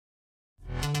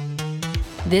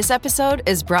This episode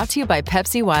is brought to you by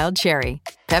Pepsi Wild Cherry.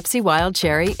 Pepsi Wild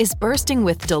Cherry is bursting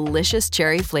with delicious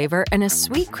cherry flavor and a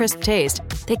sweet, crisp taste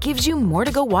that gives you more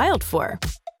to go wild for.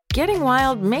 Getting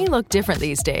wild may look different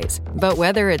these days, but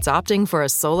whether it's opting for a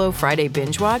solo Friday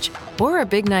binge watch or a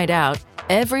big night out,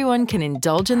 everyone can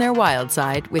indulge in their wild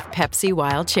side with Pepsi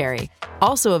Wild Cherry.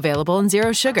 Also available in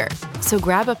Zero Sugar. So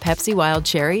grab a Pepsi Wild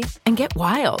Cherry and get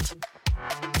wild.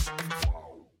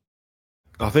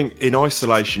 I think in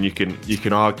isolation, you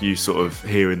can argue sort of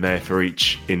here and there for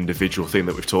each individual thing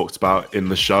that we've talked about in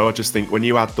the show. I just think when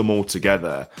you add them all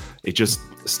together, it just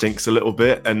stinks a little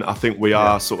bit. And I think we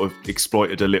are sort of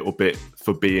exploited a little bit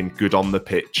for being good on the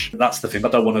pitch. That's the thing. I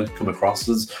don't want to come across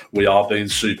as we are being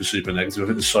super, super negative. I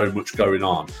think there's so much going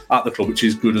on at the club, which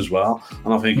is good as well.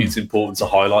 And I think it's important to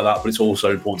highlight that, but it's also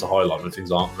important to highlight when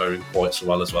things aren't going quite so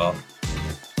well as well.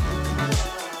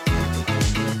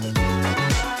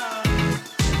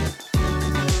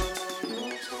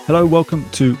 Hello, welcome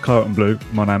to Claret and Blue.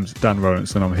 My name's Dan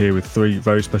Rowlands and I'm here with three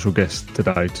very special guests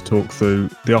today to talk through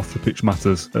the off-the-pitch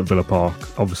matters at Villa Park.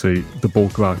 Obviously, the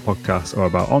bulk of our podcasts are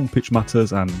about on-pitch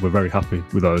matters and we're very happy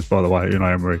with those. By the way,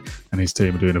 Unai Emery and his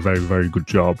team are doing a very, very good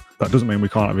job. That doesn't mean we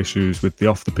can't have issues with the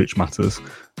off-the-pitch matters.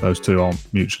 Those two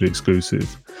aren't mutually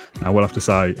exclusive. Now, we'll have to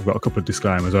say, I've got a couple of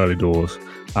disclaimers early doors.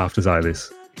 I have to say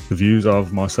this. The views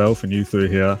of myself and you three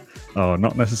here are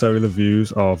not necessarily the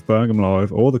views of Birmingham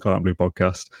Live or the Claret and Blue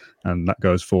podcast, and that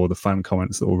goes for the fan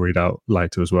comments that we'll read out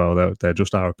later as well. They're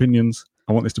just our opinions.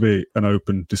 I want this to be an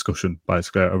open discussion,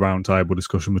 basically a round-table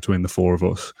discussion between the four of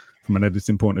us. From an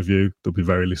editing point of view, there'll be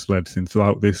very little editing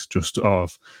throughout this, just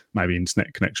of maybe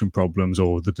internet connection problems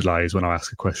or the delays when I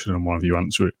ask a question and one of you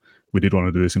answer it. We did want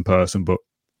to do this in person, but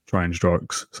train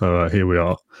strikes. So here we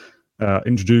are.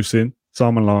 Introducing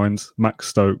Simon Lyons, Max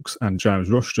Stokes and James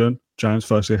Rushton. James,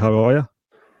 firstly, how are you?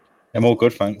 I'm all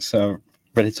good, thanks.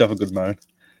 Ready to have a good moan.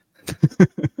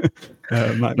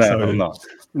 Max, no, I'm not.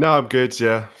 No, I'm good,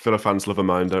 yeah. Villa fans love a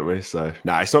moan, don't we? So,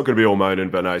 it's not going to be all moaning,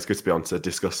 but no, it's good to be on to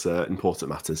discuss important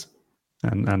matters.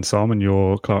 And Simon,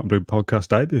 your Claret and Blue podcast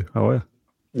debut, how are you?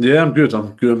 Yeah, I'm good.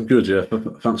 I'm good, yeah.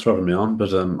 Thanks for having me on.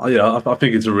 But I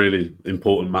think it's a really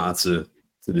important matter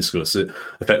to discuss. It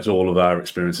affects all of our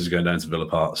experiences going down to Villa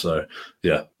Park. So,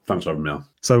 yeah, thanks for having me on.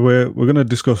 So we're going to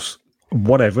discuss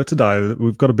whatever today.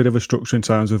 We've got a bit of a structure in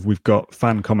terms of we've got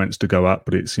fan comments to go at,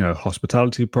 but it's,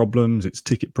 hospitality problems, it's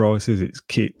ticket prices, it's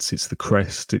kits, it's the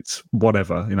crest, it's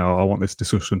whatever. I want this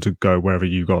discussion to go wherever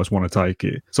you guys want to take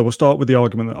it. So we'll start with the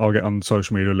argument that I'll get on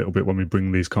social media a little bit when we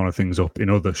bring these kind of things up in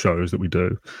other shows that we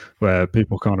do, where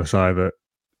people kind of say that,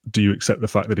 do you accept the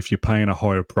fact that if you're paying a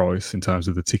higher price in terms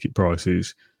of the ticket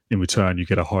prices, in return you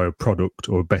get a higher product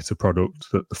or a better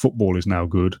product, that the football is now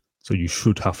good, so you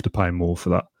should have to pay more for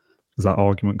that? Does that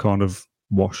argument kind of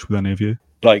wash with any of you?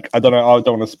 I don't know, I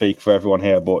don't want to speak for everyone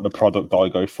here, but the product I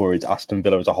go for is Aston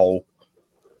Villa as a whole,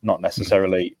 not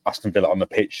necessarily Aston Villa on the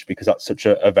pitch, because that's such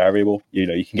a variable. You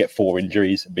can get 4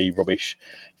 injuries, be rubbish,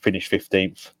 finish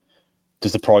 15th.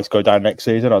 Does the price go down next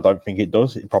season? I don't think it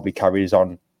does. It probably carries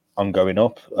on going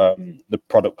up. The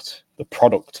product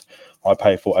I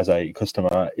pay for as a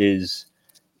customer is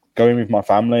going with my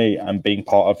family and being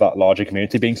part of that larger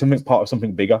community, being part of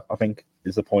something bigger, I think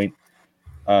is the point.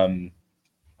 I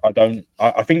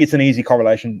think it's an easy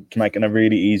correlation to make and a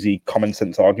really easy common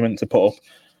sense argument to put up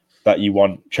that you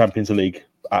want Champions League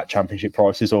at championship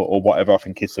prices or whatever. I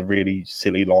think it's a really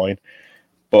silly line,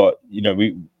 but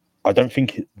I don't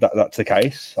think that's the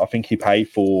case. I think you pay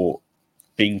for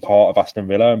being part of Aston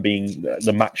Villa and being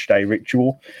the match day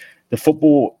ritual. The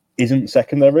football isn't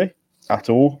secondary at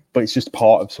all, but it's just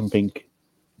part of something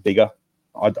bigger.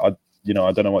 I don't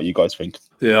know what you guys think.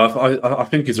 Yeah, I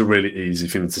think it's a really easy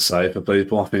thing to say for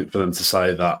people. I think for them to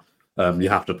say that you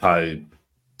have to pay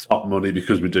top money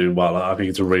because we're doing well, I think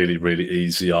it's a really, really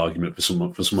easy argument for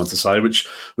someone to say, which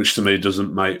to me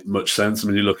doesn't make much sense. I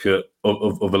mean, you look at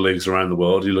other leagues around the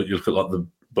world. You look at like the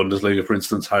Bundesliga, for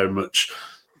instance, how much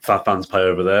fans pay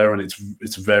over there, and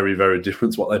it's very, very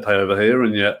different to what they pay over here,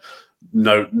 and yet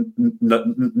no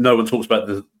one talks about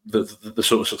the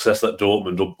sort of success that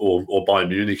Dortmund or Bayern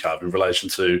Munich have in relation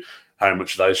to how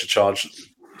much they should charge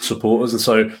supporters. And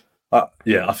so,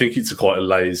 I think it's quite a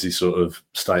lazy sort of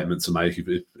statement to make,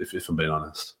 if I'm being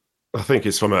honest. I think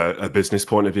it's from a business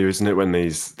point of view, isn't it? When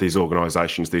these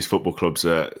organisations, these football clubs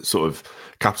are sort of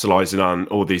capitalising on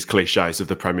all these cliches of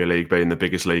the Premier League being the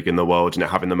biggest league in the world and it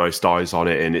having the most eyes on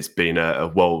it, and it's been a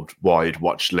worldwide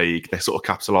watched league. They're sort of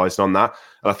capitalising on that.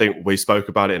 And I think we spoke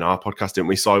about it in our podcast, didn't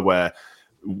we, Si, where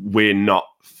we're not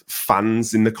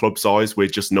fans in the club's eyes, we're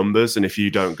just numbers, and if you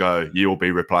don't go, you'll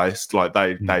be replaced. Like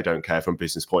they don't care from a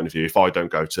business point of view. If I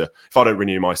don't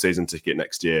renew my season ticket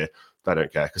next year, they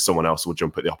don't care because someone else will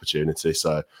jump at the opportunity.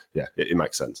 So yeah, it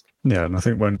makes sense. Yeah, and I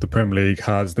think when the Premier League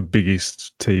has the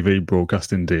biggest TV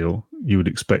broadcasting deal, you would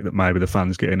expect that maybe the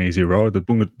fans get an easier ride. The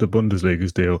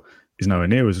Bundesliga's deal is nowhere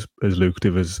near as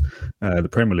lucrative as the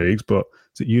Premier League's, but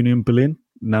is it Union Berlin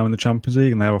now in the Champions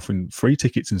League, and they're offering free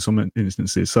tickets in some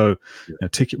instances. So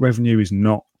ticket revenue is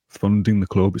not funding the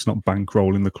club, it's not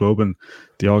bankrolling the club. And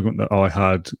the argument that I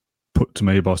had put to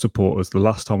me by supporters the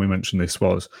last time we mentioned this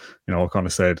was, I kind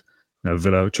of said,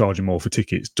 Villa charging more for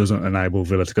tickets doesn't enable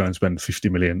Villa to go and spend 50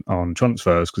 million on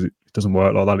transfers because it doesn't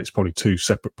work like that. It's probably two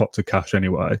separate pots of cash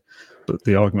anyway. But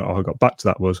the argument I got back to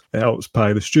that was it helps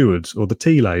pay the stewards or the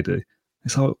tea lady.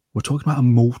 It's like, we're talking about a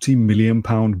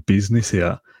multi-million-pound business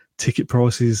here. Ticket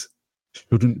prices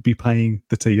shouldn't be paying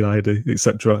the tea lady,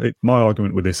 etc. My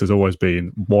argument with this has always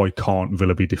been, why can't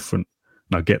Villa be different?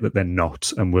 And I get that they're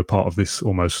not, and we're part of this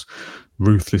almost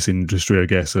ruthless industry, I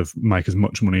guess, of make as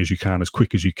much money as you can, as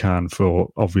quick as you can, for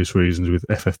obvious reasons with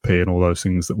FFP and all those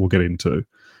things that we'll get into.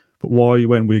 But why,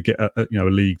 when we get a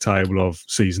league table of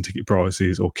season ticket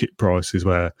prices or kit prices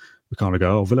where we kind of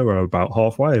go, oh, Villa are about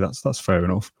halfway, that's fair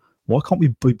enough. Why can't we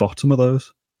be bottom of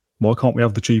those? Why can't we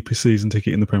have the cheapest season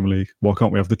ticket in the Premier League? Why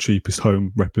can't we have the cheapest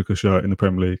home replica shirt in the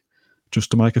Premier League?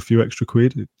 Just to make a few extra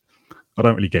quid? I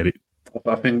don't really get it.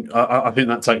 I think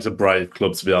that takes a brave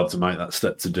club to be able to make that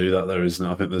step to do that, though, isn't it?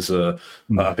 I think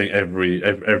I think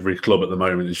every club at the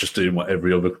moment is just doing what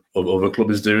every other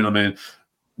club is doing. I mean,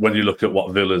 when you look at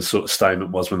what Villa's sort of statement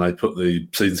was when they put the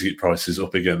season ticket prices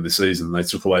up again this season, they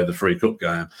took away the free cup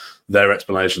game. Their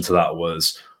explanation to that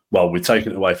was, well, we're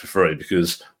taking it away for free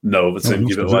because no other team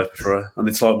give it away for free. And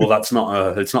it's like, well, that's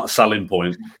not a selling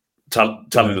point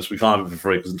telling us we can't have it for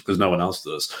free because no one else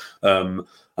does.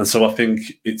 And so I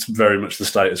think it's very much the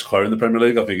status quo in the Premier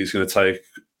League. I think it's going to take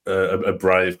a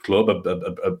brave club,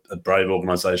 a brave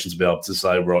organisation to be able to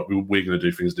say, right, we're going to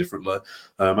do things differently.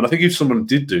 And I think if someone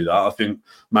did do that, I think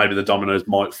maybe the dominoes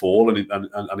might fall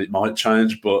and it might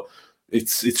change, but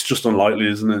it's just unlikely,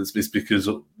 isn't it? It's because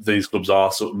these clubs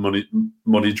are sort of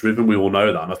money driven. We all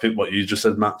know that. And I think what you just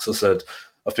said, Max, I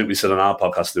think we said on our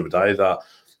podcast the other day that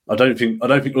I don't think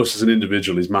us as an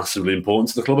individual is massively important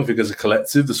to the club. I think as a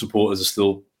collective, the supporters are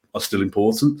still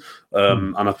important,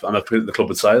 and I think the club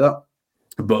would say that.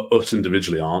 But us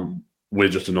individually aren't. We're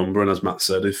just a number. And as Matt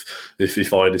said,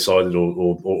 if I decided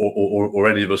or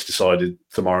any of us decided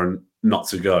tomorrow not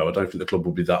to go, I don't think the club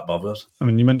would be that bothered. I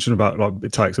mean, you mentioned about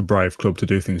it takes a brave club to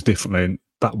do things differently, and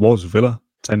that was Villa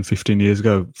 10, 15 years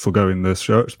ago, forgoing the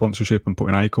shirt sponsorship and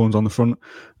putting acorns on the front.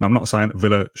 And I'm not saying that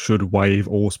Villa should waive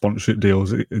all sponsorship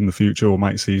deals in the future or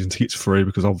make season tickets free,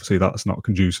 because obviously that's not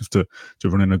conducive to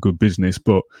running a good business.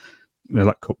 But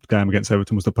that cup game against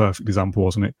Everton was the perfect example,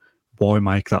 wasn't it? Why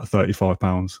make that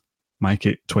 £35? Make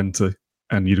it 20,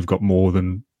 and you'd have got more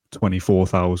than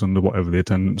 24,000 or whatever the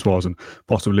attendance was, and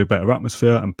possibly a better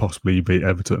atmosphere, and possibly you beat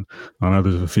Everton. I know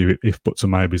there's a few if buts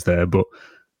and maybes there, but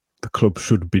the club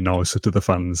should be nicer to the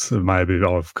fans. Maybe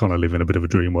I've kind of live in a bit of a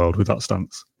dream world with that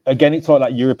stance. Again, it's like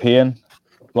that European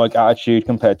attitude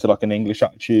compared to like an English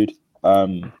attitude.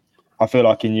 I feel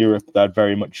like in Europe, that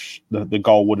very much the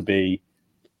goal would be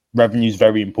revenue's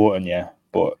very important, yeah,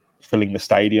 but filling the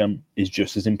stadium is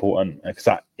just as important because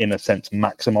that, in a sense,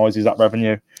 maximises that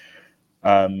revenue.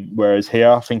 Whereas here,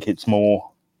 I think it's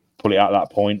more pull it out at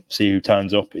that point, see who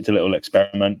turns up. It's a little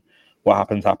experiment. What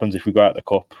happens. If we go out the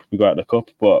cup, we go out the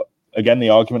cup. But again, the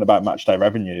argument about match day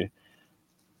revenue,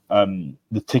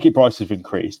 the ticket prices have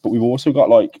increased, but we've also got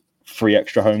like 3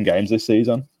 extra home games this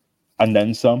season, and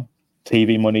then some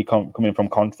TV money coming from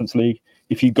Conference League.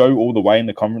 If you go all the way in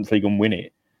the Conference League and win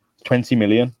it, 20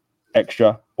 million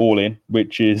extra all in,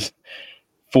 which is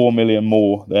 4 million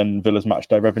more than Villa's match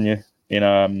day revenue in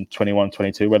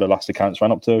 21-22, where the last accounts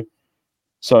ran up to.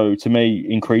 So to me,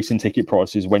 increasing ticket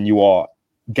prices when you are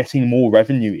getting more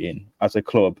revenue in as a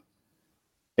club,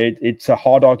 it's a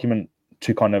hard argument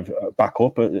to kind of back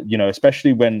up,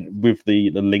 especially when with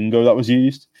the lingo that was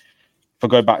used. If I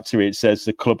go back to it, it says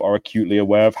the club are acutely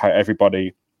aware of how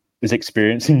everybody is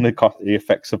experiencing the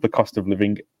effects of the cost of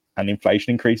living and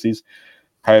inflation increases.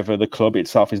 However, the club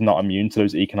itself is not immune to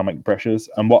those economic pressures.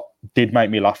 And what did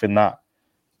make me laugh in that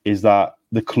is that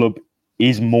the club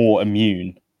is more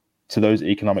immune to those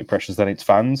economic pressures than its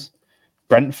fans.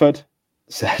 Brentford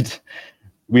said,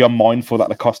 "We are mindful that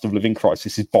the cost of living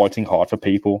crisis is biting hard for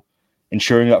people.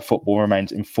 Ensuring that football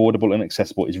remains affordable and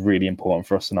accessible is really important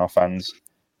for us and our fans."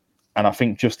 And I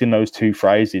think just in those two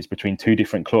phrases between two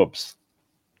different clubs,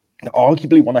 they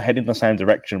arguably want to head in the same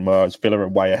direction, whereas Villa are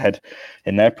way ahead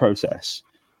in their process.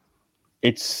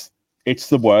 It's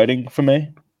the wording for me,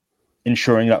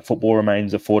 ensuring that football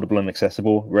remains affordable and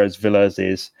accessible, whereas Villa's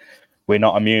is, we're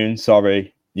not immune.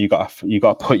 Sorry, you got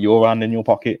to put your hand in your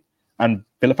pocket. And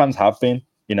Villa fans have been.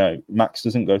 You know, Max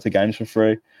doesn't go to games for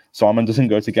free. Simon doesn't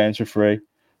go to games for free.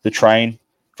 The train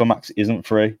for Max isn't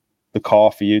free. The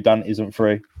car for you, Dan, isn't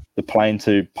free. The plane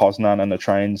to Poznan and the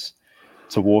trains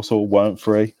to Warsaw weren't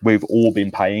free. We've all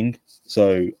been paying.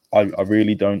 So I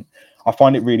really don't. I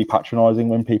find it really patronising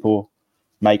when people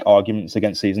make arguments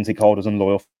against season ticket holders and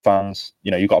loyal fans.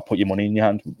 You know, you've got to put your money in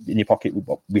your pocket.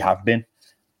 We have been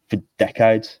for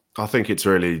decades. I think it's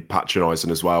really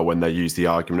patronising as well when they use the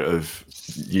argument of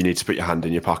you need to put your hand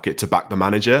in your pocket to back the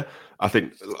manager. I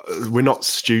think we're not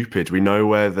stupid. We know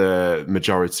where the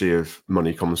majority of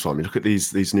money comes from. You look at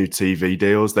these new TV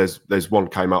deals. There's one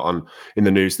came out in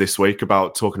the news this week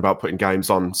about talking about putting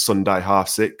games on Sunday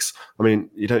 6:30. I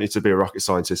mean, you don't need to be a rocket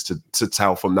scientist to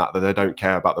tell from that they don't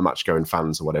care about the match going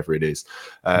fans or whatever it is.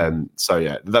 So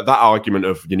yeah, that argument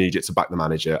of you need it to back the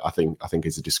manager, I think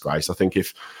is a disgrace. I think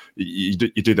if you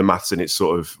do the maths and it's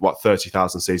sort of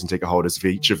 30,000 season ticket holders, if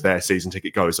each of their season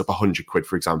ticket goes up 100 quid,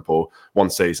 for example, one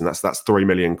season, that's 3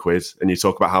 million quid. And you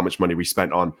talk about how much money we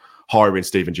spent on hiring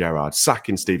Steven Gerrard,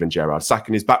 sacking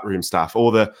his backroom staff,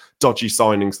 all the dodgy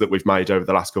signings that we've made over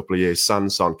the last couple of years,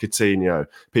 Sanson, Coutinho,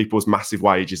 people's massive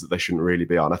wages that they shouldn't really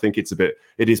be on. I think it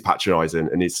is patronising,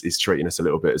 and it's treating us a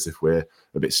little bit as if we're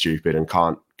a bit stupid and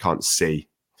can't see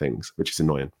things, which is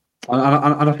annoying.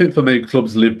 And I think for me,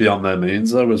 clubs live beyond their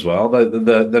means though as well.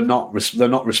 They're not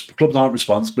clubs aren't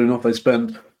responsible enough. They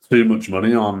spend too much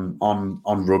money on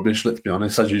rubbish. Let's be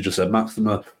honest, as you just said, Max.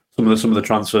 Some of the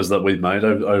transfers that we've made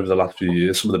over the last few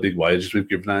years, some of the big wages we've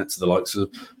given out to the likes of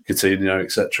Coutinho,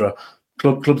 etc.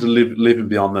 Clubs are living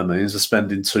beyond their means. They're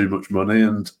spending too much money,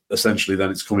 and essentially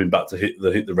then it's coming back to hit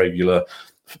the regular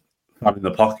fan in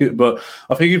the pocket. But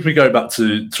I think if we go back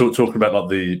to talking about like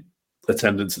the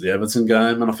attendance at the Everton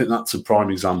game, and I think that's a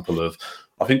prime example of.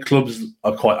 I think clubs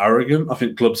are quite arrogant. I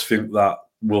think clubs think that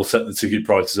we'll set the ticket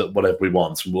prices at whatever we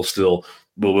want, and we'll still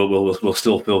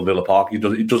fill Villa Park.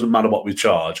 It doesn't matter what we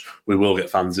charge; we will get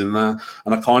fans in there.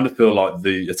 And I kind of feel like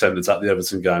the attendance at the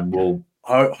Everton game will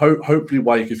hopefully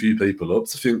wake a few people up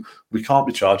to think we can't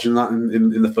be charging that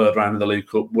in the third round of the League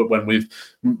Cup when we've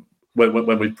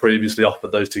previously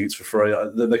offered those tickets for free.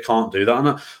 They can't do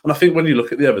that. And I think when you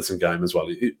look at the Everton game as well,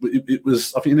 it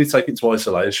was, I think you need to take it into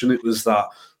isolation. It was that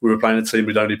we were playing a team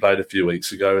we'd only played a few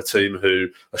weeks ago, a team who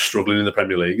are struggling in the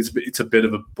Premier League. It's a bit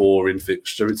of a boring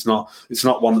fixture. It's not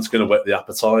one that's going to whet the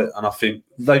appetite. And I think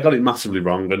they got it massively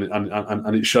wrong,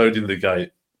 and it showed in the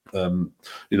gate. On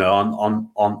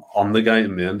the gate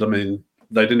in the end. I mean,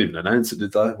 they didn't even announce it,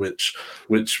 did they? Which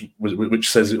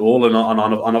says it all. And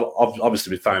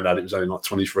obviously we found out it was only like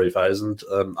 23,000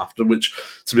 after, which,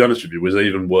 to be honest with you, was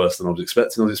even worse than I was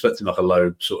expecting. I was expecting like a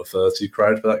low sort of 30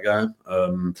 crowd for that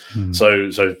game.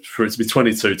 So for it to be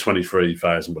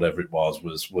 23,000, whatever it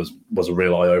was a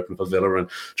real eye opener for Villa, and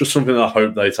just something that I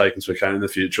hope they take into account in the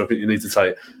future. I think you need to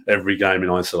take every game in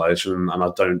isolation, and I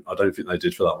don't think they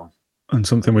did for that one. And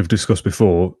something we've discussed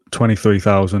before,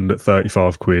 23,000 at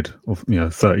 35 quid, or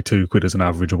 32 quid as an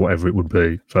average, or whatever it would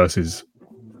be, versus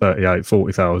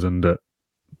 40,000 at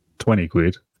 20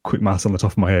 quid. Quick maths on the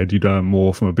top of my head, you'd earn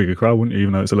more from a bigger crowd, wouldn't you,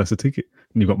 even though it's a lesser ticket?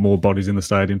 And you've got more bodies in the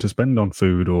stadium to spend on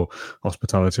food or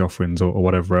hospitality offerings or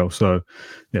whatever else. So,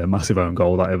 yeah, massive own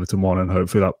goal that Everton won, and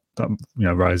hopefully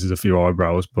that raises a few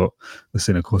eyebrows, but the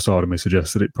cynical side of me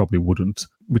suggests that it probably wouldn't.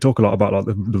 We talk a lot about like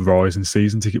the rise in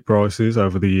season ticket prices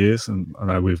over the years, and I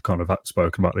know we've kind of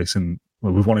spoken about this, and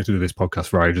we've wanted to do this podcast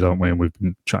for ages, haven't we? And we've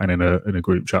been chatting in a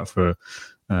group chat for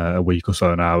a week or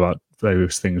so now about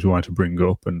various things we wanted to bring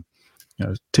up, and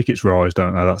tickets rise,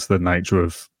 don't they? That's the nature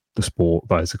of the sport,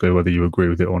 basically, whether you agree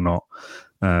with it or not.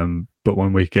 But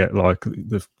when we get like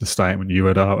the statement you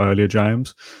read out earlier,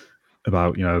 James,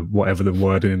 about whatever the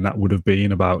wording in that would have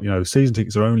been about the season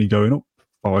tickets are only going up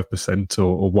 5%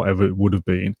 or whatever it would have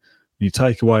been. You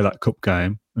take away that cup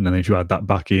game, and then if you add that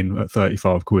back in at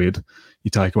 35 quid, you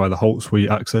take away the Holt Suite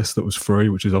access that was free,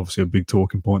 which is obviously a big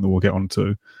talking point that we'll get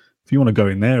onto. If you want to go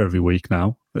in there every week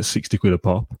now at 60 quid a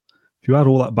pop, if you add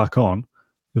all that back on,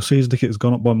 your season ticket has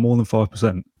gone up by more than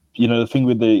 5%. The thing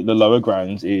with the lower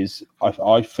grounds is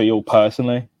I feel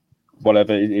personally,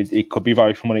 whatever, it could be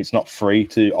very fun when it's not free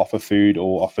to offer food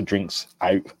or offer drinks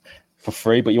out for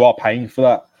free, but you are paying for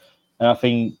that. And I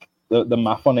think the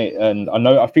math on it, and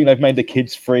I think they've made the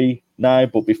kids free now,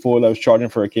 but before they was charging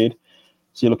for a kid.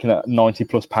 So you're looking at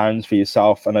 £90+ for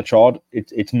yourself and a child.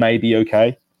 It's maybe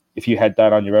okay if you head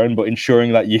down on your own, but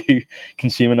ensuring that you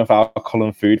consume enough alcohol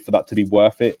and food for that to be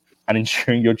worth it, and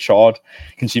ensuring your child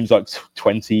consumes like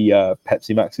 20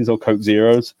 Pepsi Maxes or Coke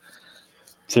Zeros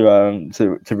to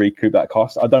recoup that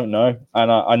cost. I don't know.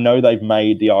 And I know they've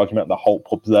made the argument the Holt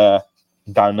pub's there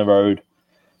down the road.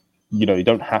 You know, you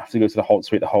don't have to go to the Holt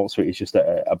Suite. The Holt Suite is just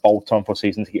a bolt-on for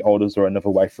season ticket holders or another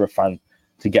way for a fan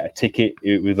to get a ticket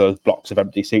with those blocks of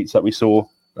empty seats that we saw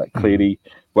that clearly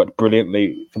worked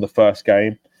brilliantly for the first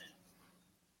game.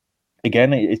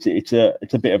 Again, it's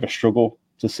a bit of a struggle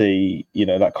to see, you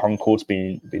know, that concourse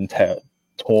being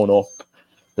torn up,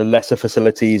 the lesser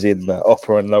facilities in the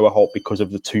upper and lower Holt because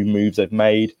of the two moves they've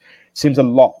made. Seems a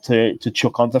lot to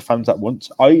chuck onto fans at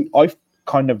once. I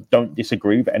kind of don't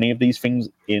disagree with any of these things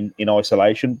in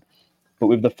isolation, but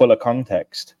with the fuller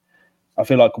context, I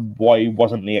feel like why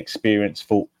wasn't the experience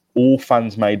for all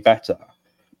fans made better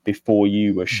before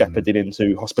you were shepherded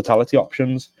into hospitality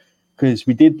options? Because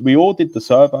we all did the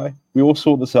survey. We all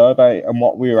saw the survey, and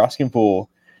what we were asking for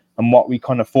and what we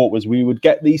kind of thought was we would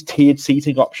get these tiered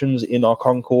seating options in our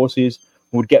concourses,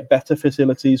 we would get better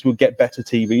facilities, we'd get better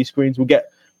TV screens, we'll get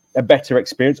a better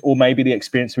experience, or maybe the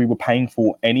experience we were paying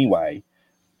for anyway.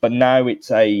 But now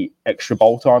it's a extra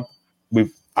bolt-on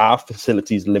with our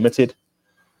facilities limited.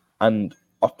 And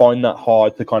I find that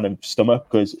hard to kind of stomach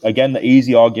because, again, the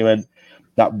easy argument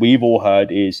that we've all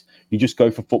heard is you just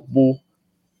go for football,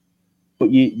 but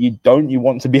you don't. You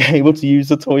want to be able to use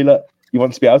the toilet. You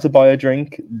want to be able to buy a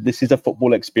drink. This is a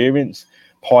football experience,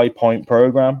 high point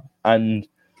program. And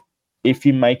if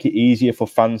you make it easier for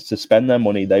fans to spend their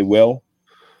money, they will.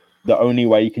 The only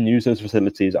way you can use those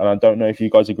facilities, and I don't know if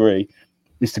you guys agree,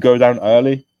 is to go down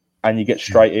early and you get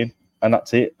straight in, and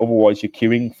that's it. Otherwise, you're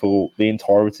queuing for the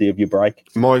entirety of your break.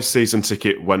 My season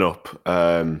ticket went up.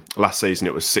 Last season,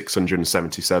 it was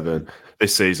 677.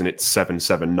 This season, it's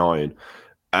 779.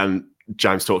 And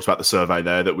James talks about the survey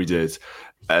there that we did.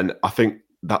 And I think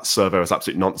that survey was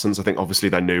absolute nonsense. I think obviously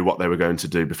they knew what they were going to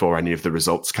do before any of the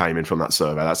results came in from that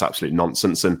survey. That's absolute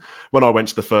nonsense. And when I went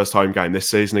to the first home game this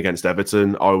season against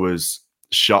Everton, I was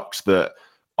shocked that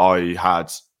I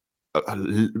had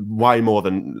way more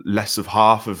than less of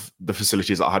half of the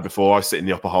facilities that I had before. I sit in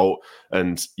the upper Holt,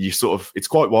 and you sort of, it's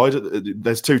quite wide.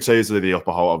 There's two tiers of the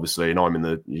upper Holt, obviously,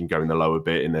 and you can go in the lower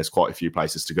bit, and there's quite a few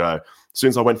places to go. As soon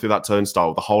as I went through that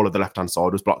turnstile, the whole of the left-hand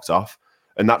side was blocked off.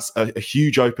 And that's a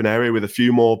huge open area with a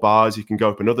few more bars. You can go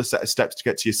up another set of steps to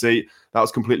get to your seat. That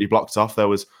was completely blocked off. There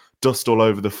was dust all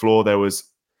over the floor. There was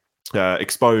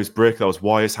exposed brick. There was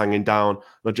wires hanging down. And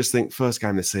I just think first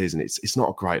game this season, it's not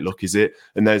a great look, is it?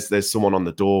 And there's someone on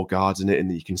the door guarding it,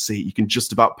 and you can see, you can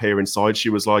just about peer inside. She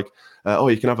was like, "Oh,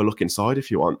 you can have a look inside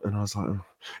if you want." And I was like, oh.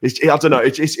 I don't know.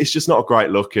 It's just not a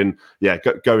great look. And yeah,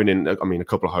 going in, I mean, a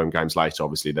couple of home games later,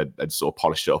 obviously they'd sort of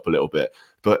polished it up a little bit.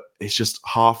 But it's just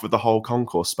half of the whole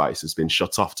concourse space has been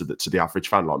shut off to the average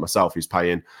fan like myself, who's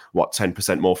paying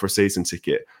 10% more for a season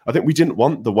ticket. I think we didn't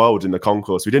want the world in the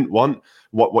concourse. We didn't want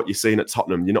what you're seeing at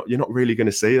Tottenham. You're not really going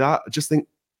to see that. I just think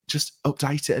just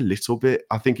update it a little bit.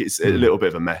 I think it's a little bit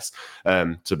of a mess,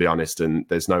 to be honest. And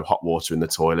there's no hot water in the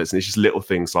toilets, and it's just little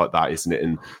things like that, isn't it?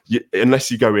 And unless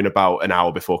you go in about an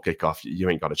hour before kickoff, you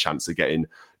ain't got a chance of getting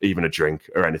even a drink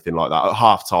or anything like that. At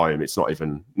half time, it's not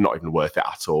even worth it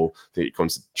at all. I think it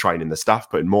comes to training the staff,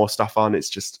 putting more staff on. It's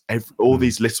just all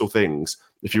these little things.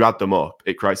 If you add them up,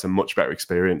 it creates a much better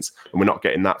experience, and we're not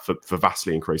getting that for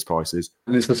vastly increased prices.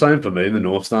 And it's the same for me in the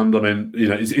North Stand. I mean,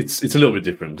 it's a little bit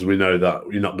different because we know that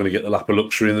you're not going to get the lap of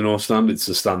luxury in the North Stand. It's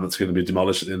a stand that's going to be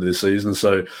demolished at the end of the season.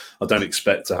 So I don't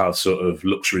expect to have sort of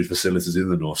luxury facilities in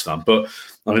the North Stand. But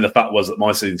I mean, the fact was that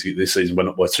my season ticket this season went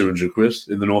up by £200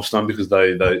 in the North Stand because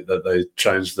they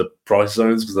changed the price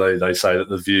zones, because they say that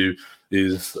the view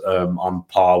is on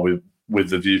par with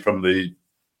the view from the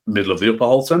middle of the upper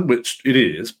Holt End, which it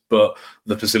is, but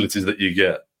the facilities that you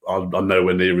get are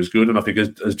nowhere near as good. And I think,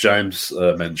 as James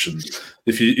mentioned,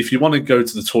 if you want to go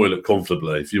to the toilet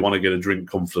comfortably, if you want to get a drink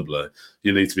comfortably,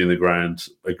 you need to be in the ground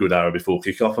a good hour before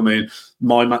kickoff. I mean,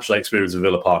 my matchday experience at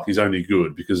Villa Park is only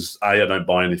good because A, I don't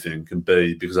buy anything, and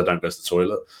B, because I don't go to the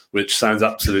toilet, which sounds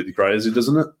absolutely crazy,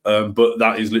 doesn't it? But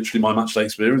that is literally my matchday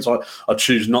experience. I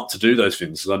choose not to do those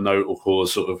things because I know it will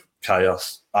cause sort of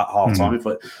chaos at half time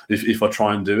if I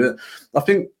try and do it. I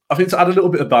think to add a little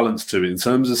bit of balance to it in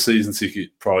terms of season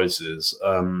ticket prices,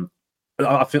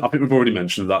 I think we've already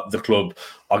mentioned that the club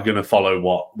are going to follow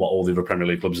what all the other Premier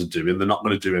League clubs are doing. They're not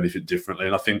going to do anything differently,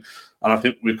 and I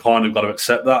think we've kind of got to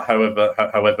accept that,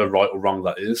 however right or wrong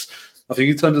that is. I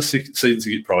think in terms of season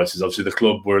ticket prices, obviously the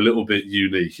club were a little bit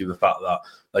unique in the fact that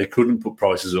they couldn't put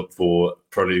prices up for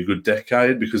probably a good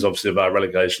decade because obviously of our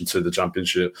relegation to the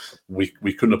Championship, we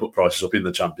couldn't have put prices up in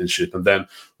the Championship. And then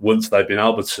once they've been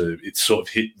able to, it's sort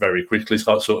of hit very quickly. It's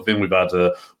that sort of thing. We've had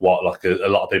a lot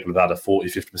of people have had a 40,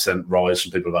 50% rise.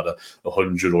 Some people have had a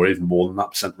 100 or even more than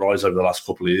that percent rise over the last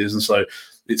couple of years. And so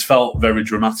it's felt very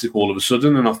dramatic all of a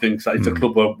sudden. And I think that if the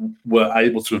club were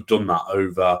able to have done that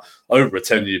over a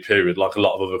 10-year period, like a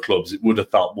lot of other clubs, it would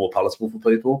have felt more palatable for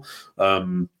people.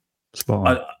 I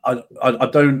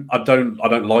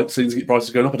don't like seeing ticket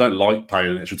prices going up. I don't like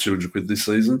paying an extra 200 quid this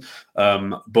season.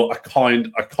 But I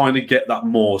kind of get that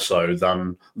more so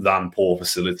than poor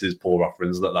facilities, poor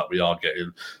offerings that we are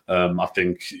getting. I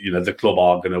think the club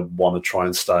are going to want to try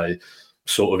and stay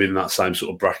sort of in that same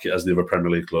sort of bracket as the other Premier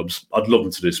League clubs. I'd love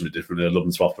them to do something differently. I'd love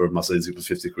them to offer my season for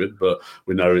 50 quid, but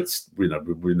we know it's not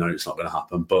going to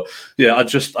happen. But yeah, I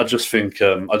just think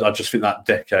that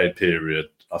decade period,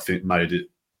 I think made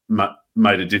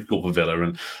it difficult for Villa,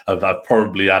 and I've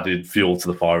probably added fuel to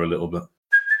the fire a little bit.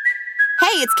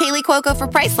 Hey, it's Kaylee Cuoco for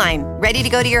Priceline. Ready to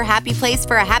go to your happy place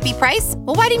for a happy price?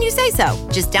 Well, why didn't you say so?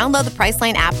 Just download the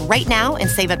Priceline app right now and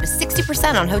save up to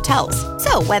 60% on hotels.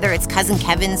 So whether it's Cousin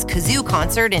Kevin's Kazoo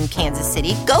Concert in Kansas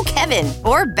City, go Kevin,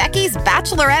 or Becky's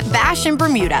Bachelorette Bash in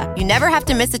Bermuda, you never have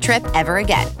to miss a trip ever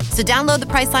again. So download the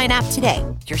Priceline app today.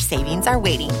 Your savings are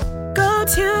waiting. Go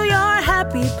to your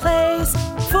happy place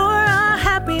for a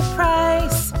happy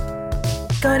price.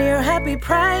 Go to your happy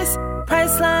price,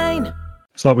 Priceline.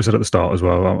 So like we said at the start as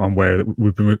well, I'm aware that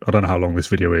we've been, I don't know how long this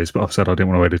video is, but I've said I didn't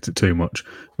want to edit it too much.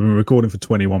 We've been recording for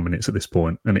 21 minutes at this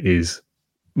point, and it is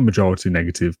majority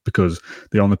negative because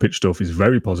the on-the-pitch stuff is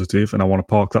very positive, and I want to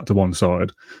park that to one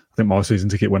side. I think my season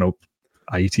ticket went up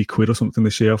 80 quid or something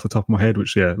this year off the top of my head,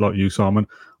 which, yeah, like you, Simon,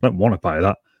 I don't want to pay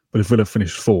that. But if Villa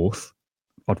finished fourth,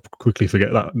 I'd quickly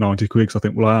forget that 90 quid because I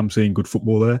think, well, I am seeing good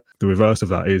football there. The reverse of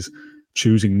that is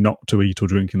choosing not to eat or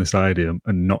drink in the stadium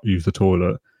and not use the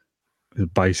toilet. A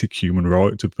basic human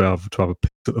right to be able to have a piss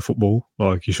at the football.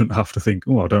 Like, you shouldn't have to think,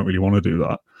 oh, I don't really want to do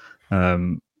that.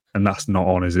 And that's not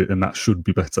on, is it? And that should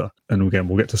be better. And again,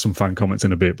 we'll get to some fan comments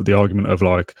in a bit, but the argument of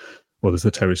like, well, there's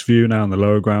the terrace view now and the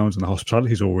lower grounds and the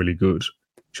hospitality is all really good.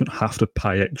 You shouldn't have to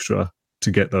pay extra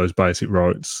to get those basic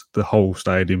rights. The whole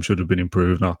stadium should have been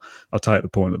improved. Now, I'll take the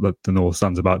point that the North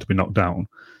Stand's about to be knocked down,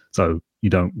 so you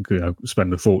don't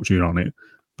spend a fortune on it.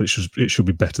 But it should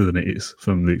be better than it is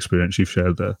from the experience you've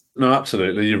shared there. No,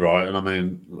 absolutely, you're right. And I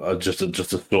mean, just a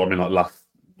thought. I mean, like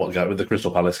with the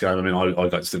Crystal Palace game. I mean, I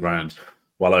got to the ground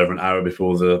well over an hour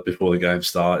before the game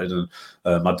started, and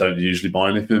I don't usually buy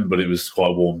anything, but it was quite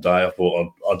a warm day. I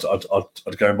thought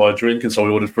I'd go and buy a drink, and so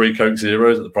we ordered 3 Coke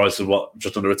Zeros at the price of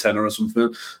just under a tenner or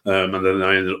something. And then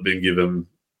I ended up being given.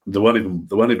 They weren't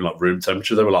even like room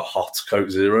temperature. They were like hot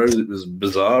Coke Zeros. It was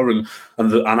bizarre. And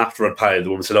after I'd paid, the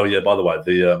woman said, "Oh yeah, by the way,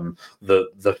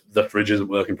 the fridge isn't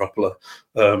working properly,"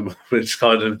 which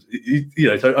kind of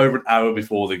over an hour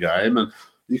before the game, and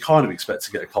you kind of expect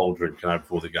to get a cold drink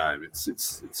before the game.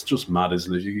 It's just mad,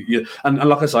 isn't it? And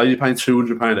like I say, you're paying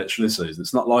 £200 extra this season.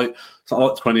 It's not like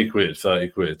 20 quid, 30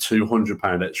 quid,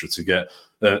 £200 extra to get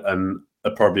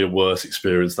probably a worse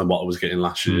experience than what I was getting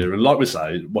last year. And like we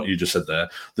say, what you just said there,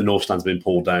 the North Stand's been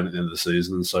pulled down at the end of the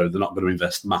season, and so they're not going to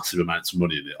invest massive amounts of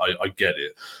money in it. I get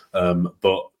it,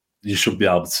 but you should be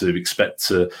able to expect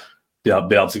to be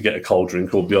able to get a cold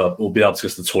drink or be able to get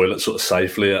to the toilet sort of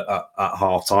safely at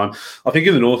half time. I think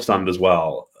in the North Stand as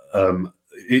well,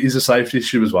 it is a safety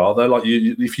issue as well. Though, like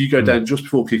if you go down just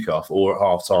before kickoff or at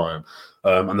half time,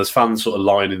 and there's fans sort of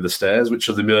lining the stairs, which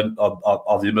are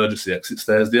the emergency exit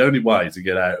stairs, the only way to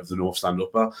get out of the North Stand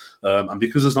upper. And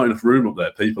because there's not enough room up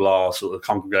there, people are sort of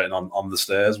congregating on the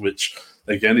stairs, which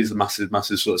again is a massive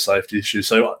sort of safety issue.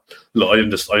 So look,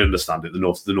 I understand it.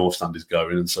 The North Stand is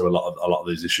going, and so a lot of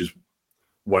these issues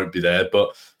won't be there.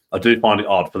 But I do find it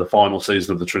odd for the final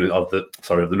season of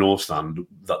the North Stand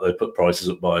that they put prices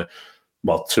up by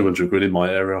 200 quid in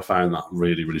my area. I found that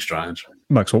really, really strange.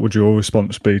 Max, what would your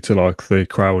response be to like the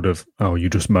crowd of, oh, you're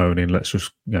just moaning, let's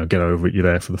just get over it, you're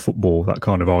there for the football, that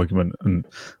kind of argument? And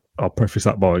I'll preface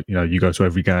that by, you go to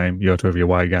every game, you go to every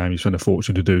away game, you spend a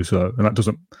fortune to do so, and that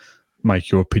doesn't make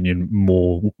your opinion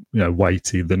more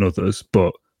weighty than others.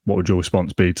 But what would your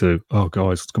response be to, oh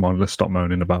guys, come on, let's stop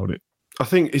moaning about it? I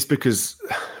think it's because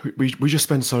we just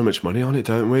spend so much money on it,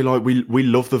 don't we? Like we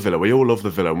love the Villa, we all love the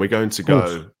Villa, and we're going to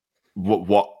go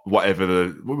whatever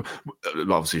the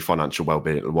obviously financial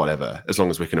well-being or whatever, as long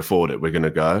as we can afford it, we're going to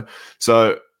go.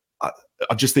 So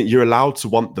I just think you're allowed to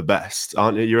want the best,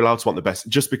 aren't you? You're allowed to want the best.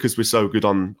 Just because we're so good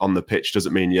on the pitch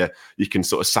doesn't mean you can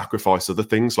sort of sacrifice other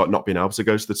things, like not being able to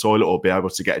go to the toilet or be able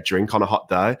to get a drink on a hot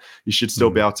day. You should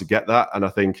still be able to get that. And I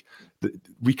think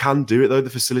We can do it though. The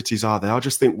facilities are there. I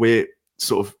just think we're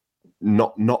sort of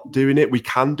not doing it. We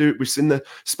can do it. We've seen the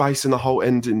space in the whole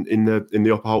end in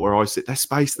the upper halt where I sit. There's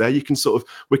space there.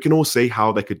 We can all see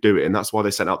how they could do it, and that's why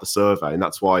they sent out the survey, and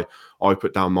that's why I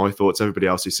put down my thoughts. Everybody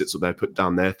else who sits up there put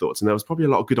down their thoughts, and there was probably a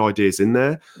lot of good ideas in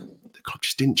there. The club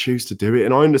just didn't choose to do it,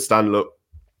 and I understand. Look,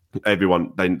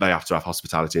 everyone they have to have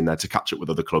hospitality in there to catch up with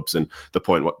other clubs, and the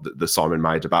point what the Simon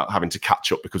made about having to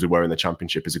catch up because we were in the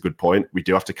Championship is a good point. We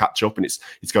do have to catch up, and it's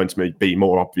going to be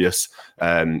more obvious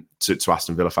to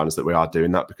Aston Villa fans that we are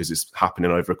doing that because it's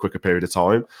happening over a quicker period of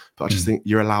time. But I just think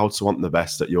you're allowed to want the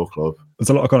best at your club. There's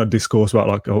a lot of kind of discourse about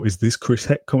like, oh, is this Chris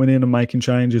Heck coming in and making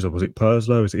changes, or was it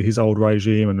Perslow? Is it his old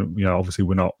regime? And obviously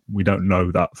we don't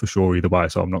know that for sure either way.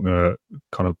 So I'm not going to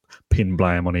kind of pin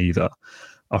blame on either.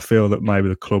 I feel that maybe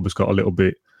the club has got a little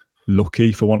bit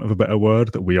lucky, for want of a better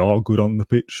word, that we are good on the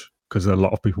pitch, because a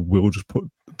lot of people will just put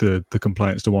the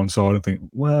complaints to one side and think,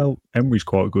 well, Emery's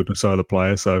quite good and so are the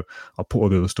players, so I'll put all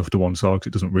the other stuff to one side because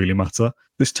it doesn't really matter.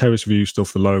 This terrace view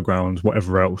stuff, the low grounds,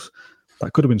 whatever else,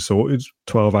 that could have been sorted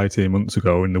 12, 18 months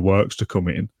ago in the works to come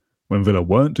in when Villa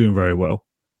weren't doing very well.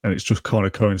 And it's just kind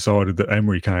of coincided that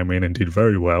Emery came in and did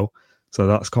very well. So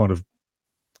that's kind of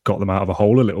got them out of a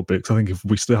hole a little bit. Because I think if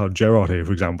we still had Gerrard here,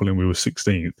 for example, and we were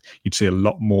 16th, you'd see a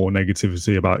lot more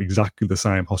negativity about exactly the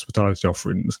same hospitality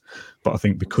offerings. But I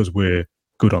think because we're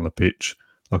good on the pitch,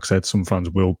 like I said, some fans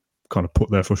will kind of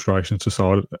put their frustrations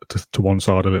to one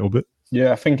side a little bit.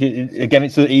 Yeah, I think, again,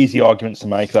 it's an easy argument to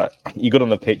make that you're good on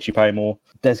the pitch, you pay more.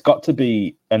 There's got to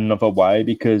be another way,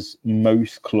 because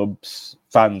most clubs,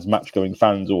 fans, match-going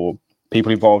fans, or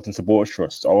people involved in supporters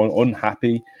trusts are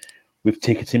unhappy with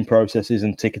ticketing processes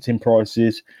and ticketing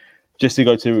prices. Just to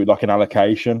go to like an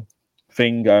allocation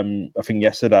thing, I think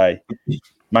yesterday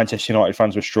Manchester United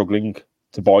fans were struggling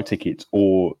to buy tickets,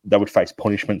 or they would face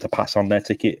punishment to pass on their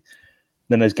ticket.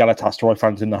 Then there's Galatasaray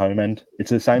fans in the home end. It's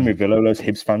the same with Villa. There's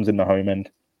Hibs fans in the home end.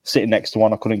 Sitting next to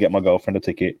one, I couldn't get my girlfriend a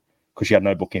ticket because she had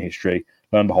no booking history.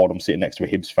 Lo and behold, I'm sitting next to a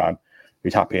Hibs fan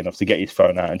who's happy enough to get his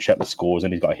phone out and check the scores,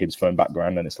 and he's got a Hibs phone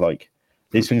background. And it's like,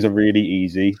 these things are really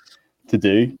easy to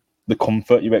do. The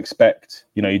comfort you expect,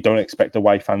 you don't expect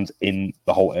away fans in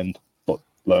the whole end, but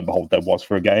lo and behold, there was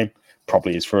for a game.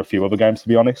 Probably is for a few other games, to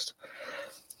be honest.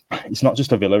 It's not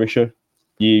just a Villa issue.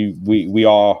 We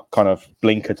are kind of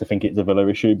blinkered to think it's a Villa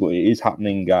issue, but it is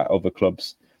happening at other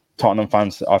clubs. Tottenham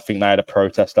fans, I think they had a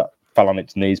protest that fell on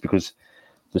its knees because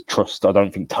the trust, I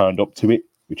don't think, turned up to it,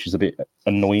 which is a bit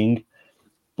annoying.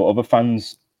 But other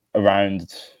fans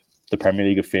around the Premier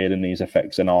League are feeling these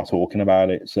effects and are talking about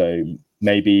it. So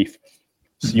maybe if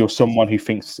you're someone who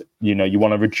thinks, you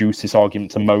want to reduce this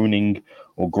argument to moaning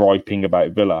or griping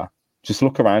about Villa, just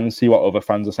look around and see what other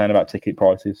fans are saying about ticket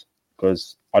prices,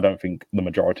 because I don't think the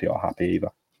majority are happy either.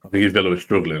 I think if Villa was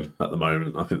struggling at the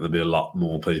moment, I think there'd be a lot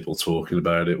more people talking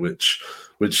about it, which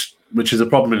is a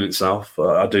problem in itself.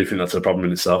 I do think that's a problem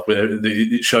in itself.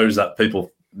 It shows that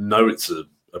people know it's a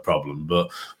problem, but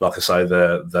like I say,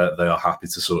 they are happy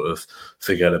to sort of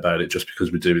forget about it just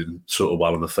because we're doing sort of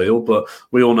well on the field. But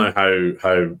we all know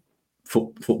how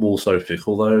football's so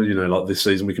fickle, though. Like this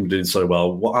season we can be doing so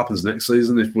well. What happens next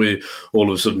season if we all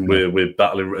of a sudden we're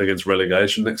battling against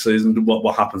relegation next season?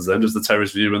 What happens then? Does the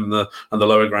terrace view and the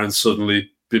lower ground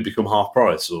suddenly become half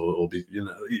price, or be,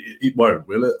 it won't,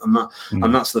 will it?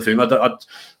 And that's the thing. I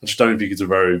just don't think it's a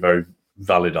very, very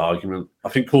valid argument. I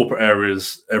think corporate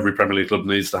areas, every Premier League club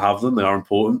needs to have them. They are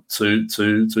important to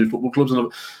football clubs, and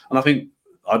I think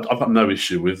I've got no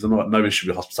issue with them. I've got no issue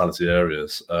with hospitality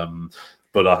areas,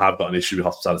 but I have got an issue with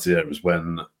hospitality areas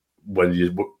when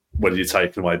you're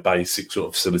taking away basic sort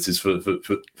of facilities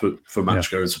for match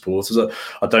going supporters.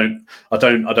 I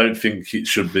don't think it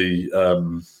should be a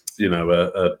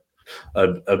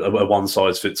one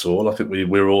size fits all. I think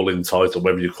we're all entitled,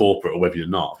 whether you're corporate or whether you're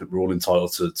not. I think we're all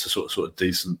entitled to sort of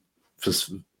decent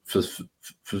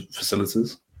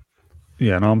facilities.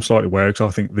 Yeah, and I'm slightly worried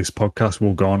because I think this podcast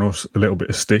will garner us a little bit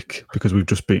of stick because we've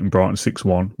just beaten Brighton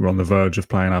 6-1. We're on the verge of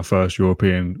playing our first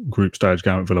European group stage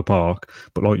game at Villa Park.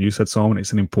 But like you said, Simon,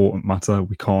 it's an important matter.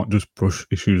 We can't just brush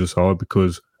issues aside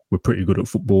because we're pretty good at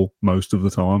football most of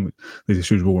the time. These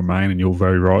issues will remain, and you're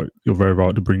very right. You're very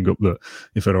right to bring up that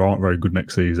if Villa aren't very good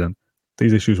next season,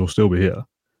 these issues will still be here.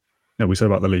 We said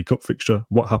about the League Cup fixture.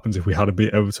 What happens if we had to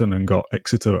beat Everton and got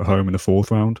Exeter at home in the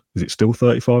fourth round? Is it still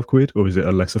 35 quid, or is it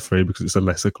a lesser fee because it's a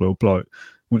lesser club? Like,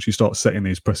 once you start setting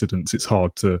these precedents, it's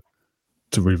hard to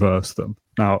reverse them.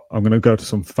 Now, I'm going to go to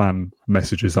some fan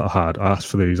messages that I had. I asked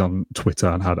for these on Twitter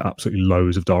and had absolutely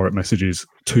loads of direct messages,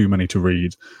 too many to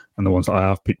read. And the ones that I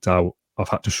have picked out, I've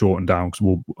had to shorten down because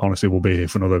we'll be here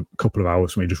for another couple of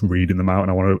hours for me just reading them out,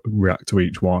 and I want to react to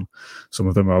each one. Some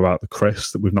of them are about the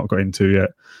crest that we've not got into yet,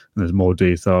 and there's more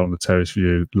detail on the terrace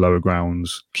view, lower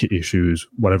grounds, kit issues,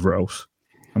 whatever else.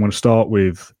 I'm going to start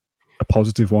with a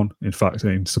positive one, in fact,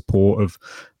 in support of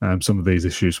some of these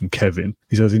issues from Kevin.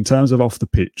 He says, in terms of off the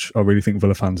pitch, I really think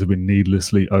Villa fans have been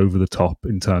needlessly over the top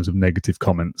in terms of negative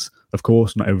comments. Of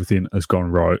course, not everything has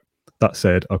gone right. That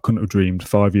said, I couldn't have dreamed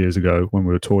 5 years ago when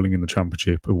we were toiling in the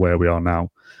Championship of where we are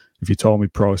now. If you told me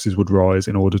prices would rise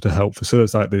in order to help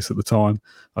facilitate this at the time,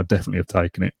 I'd definitely have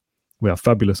taken it. We have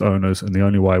fabulous owners, and the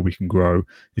only way we can grow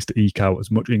is to eke out as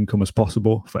much income as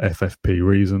possible for FFP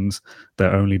reasons.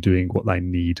 They're only doing what they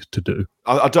need to do.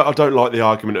 I don't like the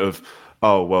argument of,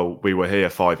 oh, well, we were here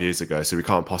 5 years ago, so we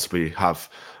can't possibly have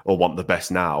or want the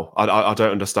best now. I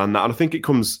don't understand that. And I think it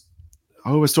comes... I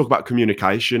always talk about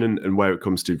communication and where it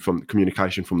comes to from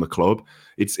communication from the club.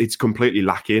 It's completely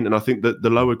lacking. And I think that the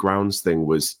lower grounds thing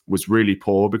was really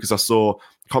poor, because I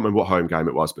can't remember what home game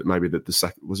it was, but maybe the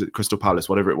second, was it Crystal Palace,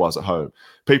 whatever it was at home.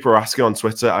 People are asking on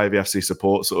Twitter, AVFC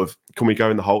support, sort of, can we go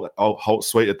in the Holt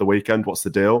suite at the weekend? What's the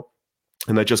deal?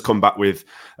 And they just come back with,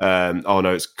 oh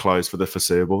no, it's closed for the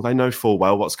foreseeable. They know full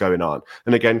well what's going on.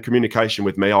 And again, communication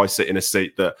with me, I sit in a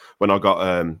seat that when I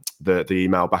got the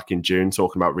email back in June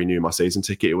talking about renewing my season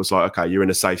ticket, it was like, okay, you're in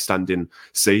a safe standing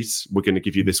seat. We're going to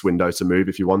give you this window to move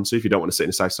if you want to. If you don't want to sit in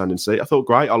a safe standing seat, I thought,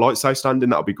 great, I like safe standing.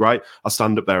 That'll be great. I'll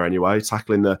stand up there anyway,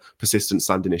 tackling the persistent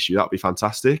standing issue. That'll be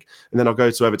fantastic. And then I'll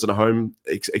go to Everton at home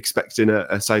expecting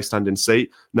a safe standing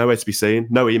seat. Nowhere to be seen.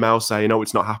 No email saying, oh,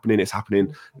 it's not happening. It's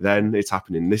happening then. It's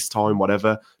happening this time,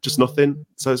 whatever, just nothing.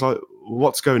 So it's like,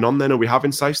 what's going on then? Are we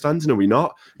having safe standing? Are we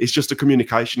not? It's just a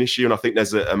communication issue, and I think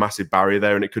there's a massive barrier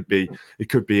there, and it could be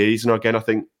easy. And again, I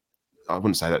think I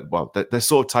wouldn't say that. Well, they're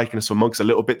sort of taking us amongst a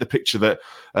little bit. The picture that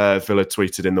Villa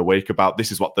tweeted in the week about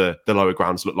this is what the lower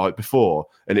grounds looked like before,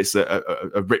 and it's a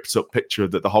ripped up picture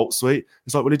of the Holt suite.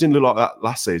 It's like, well, it didn't look like that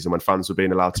last season when fans were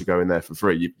being allowed to go in there for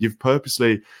free. You've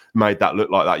purposely made that look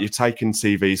like that. You've taken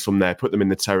TVs from there, put them in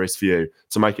the terrace view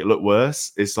to make it look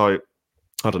worse. It's like,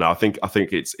 I don't know. I think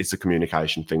it's a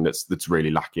communication thing that's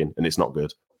really lacking, and it's not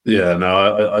good. Yeah,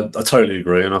 no, I totally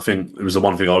agree, and I think it was the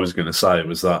one thing I was going to say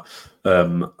was that,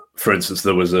 for instance,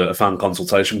 there was a fan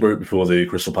consultation group before the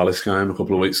Crystal Palace game a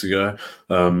couple of weeks ago,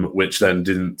 which then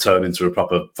didn't turn into a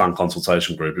proper fan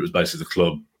consultation group. It was basically the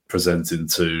club presenting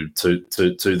to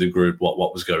the group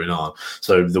what was going on.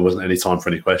 So there wasn't any time for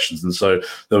any questions, and so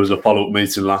there was a follow-up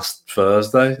meeting last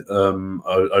Thursday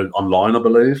online, I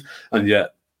believe, and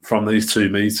yet, from these two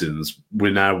meetings,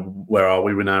 where are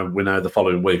we? We're now the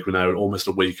following week. We're now almost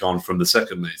a week on from the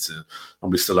second meeting,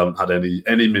 and we still haven't had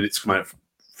any minutes come out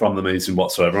from the meeting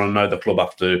whatsoever. I know the club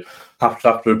have to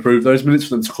approve those minutes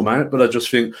for them to come out, but I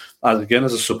just think, as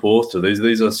a supporter,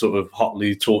 these are sort of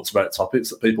hotly talked about topics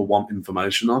that people want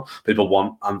information on. People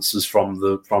want answers from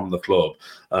the club,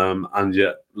 and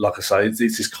yet, like I say, it's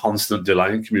this constant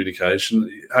delay in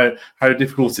communication. How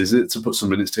difficult is it to put some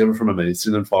minutes together from a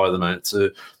meeting and fire them out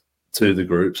to the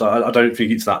groups? I don't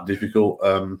think it's that difficult,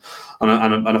 and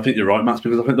I think you're right, Max,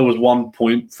 because I think there was one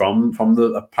point from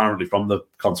the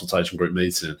consultation group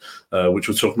meeting, which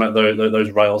was talking about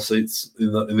those rail seats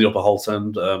in the upper Holt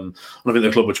end, and I think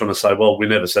the club were trying to say, well, we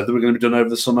never said they were going to be done over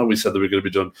the summer. We said they were going to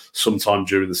be done sometime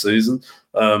during the season,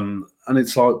 and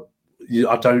it's like, you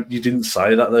didn't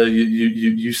say that there.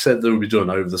 You said they would be done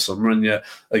over the summer, and yet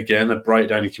again, a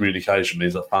breakdown in communication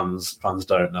means that fans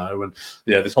don't know. And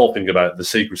yeah, this whole thing about the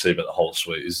secrecy about the whole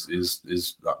suite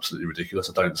is absolutely ridiculous.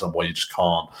 I don't understand why you just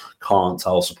can't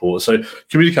tell supporters. So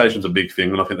communication's a big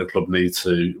thing, and I think the club need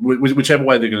to, whichever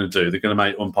way they're going to do, they're going to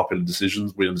make unpopular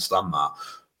decisions. We understand that,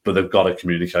 but they've got to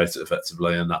communicate it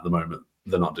effectively, and at the moment,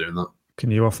 they're not doing that. Can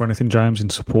you offer anything, James, in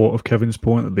support of Kevin's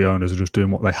point that the owners are just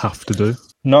doing what they have to do?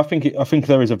 No, I think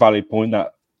there is a valid point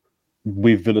that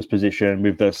with Villa's position,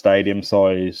 with their stadium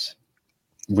size,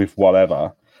 with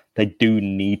whatever, they do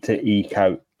need to eke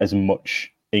out as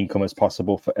much income as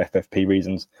possible for FFP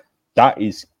reasons. That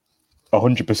is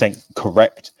 100%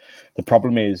 correct. The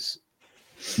problem is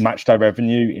matchday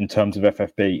revenue in terms of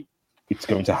FFP, it's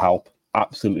going to help.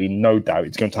 Absolutely, no doubt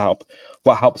it's going to help.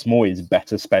 What helps more is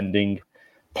better spending.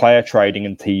 Player trading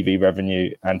and TV revenue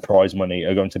and prize money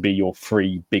are going to be your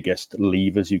three biggest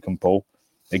levers you can pull.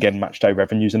 Again, matchday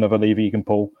revenue is another lever you can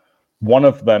pull. One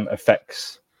of them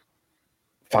affects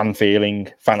fan feeling,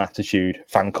 fan attitude,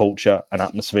 fan culture, and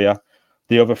atmosphere.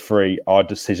 The other three are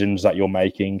decisions that you're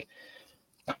making.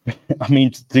 I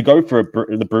mean, to go for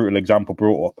the brutal example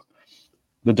brought up,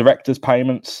 the directors'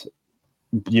 payments,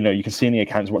 you can see in the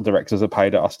accounts what directors are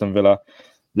paid at Aston Villa.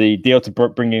 The deal to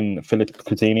bring in Philip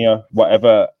Coutinho,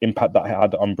 whatever impact that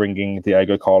had on bringing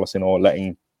Diego Carlos in or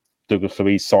letting Douglas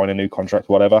Luiz sign a new contract,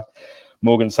 whatever.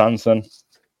 Morgan Sanson,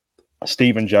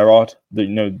 Steven Gerrard,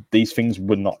 these things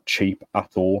were not cheap at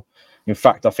all. In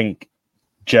fact, I think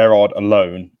Gerrard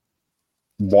alone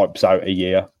wipes out a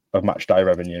year of match day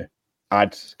revenue.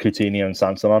 Add Coutinho and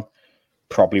Sanson on,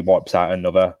 probably wipes out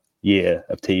another year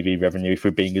of TV revenue if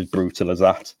we're being as brutal as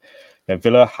that.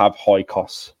 Villa have high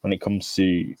costs when it comes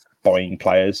to buying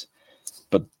players,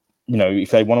 but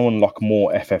if they want to unlock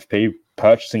more FFP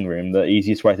purchasing room, the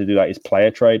easiest way to do that is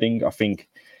player trading. I think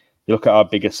you look at our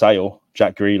biggest sale,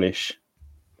 Jack Grealish.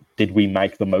 Did we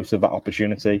make the most of that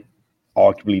opportunity?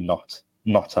 Arguably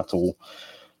not at all.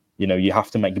 You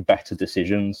have to make better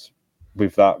decisions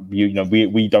with that.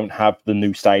 We don't have the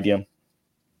new stadium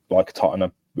like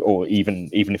Tottenham. Or even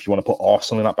if you want to put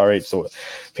Arsenal in that barrier, I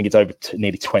think it's over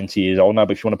nearly 20 years old now.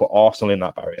 But if you want to put Arsenal in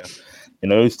that barrier,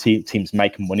 those teams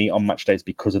make money on match days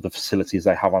because of the facilities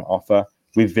they have on offer.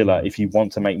 With Villa, if you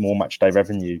want to make more match day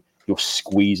revenue, you're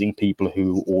squeezing people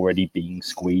who are already being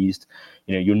squeezed.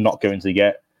 You're not going to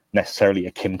get necessarily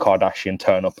a Kim Kardashian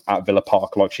turn up at Villa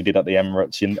Park like she did at the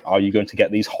Emirates. Are you going to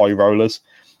get these high rollers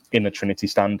in the Trinity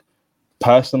stand?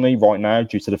 Personally, right now,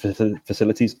 due to the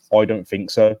facilities, I don't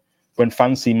think so. When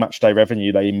fans see match day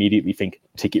revenue, they immediately think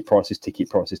ticket prices.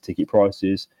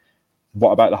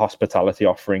 What about the hospitality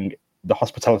offering? The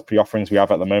hospitality offerings we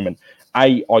have at the moment,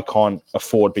 I can't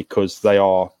afford because they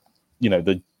are,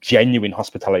 the genuine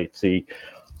hospitality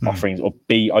offerings, or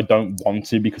B, I don't want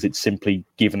to because it's simply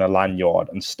given a lanyard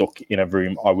and stuck in a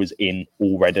room I was in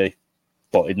already.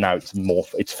 But now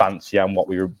it's fancier than what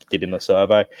we did in the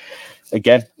survey.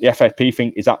 Again, the FFP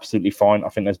thing is absolutely fine. I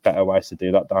think there's better ways to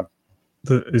do that, Dan.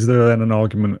 Is there then an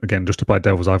argument, again, just to play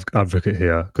devil's advocate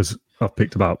here, because I've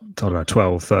picked about,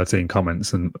 12, 13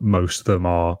 comments, and most of them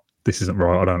are, this isn't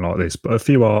right, I don't like this, but a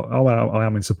few are, I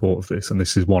am in support of this, and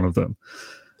this is one of them.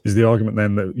 Is the argument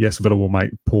then that, yes, Villa will make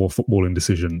poor footballing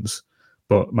decisions,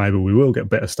 but maybe we will get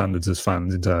better standards as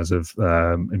fans in terms of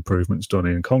improvements done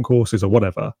in concourses or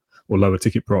whatever, or lower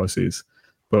ticket prices,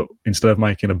 but instead of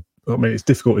making it's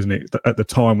difficult, isn't it? At the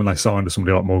time when they signed to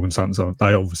somebody like Morgan Sanson,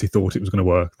 they obviously thought it was going to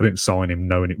work. They didn't sign him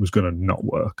knowing it was going to not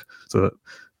work. So that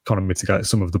kind of mitigates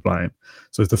some of the blame.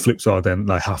 So as the flip side, then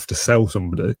they have to sell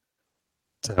somebody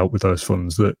to help with those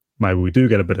funds that maybe we do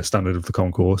get a better standard of the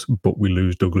concourse, but we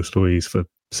lose Douglas Luiz for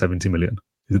 70 million.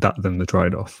 Is that then the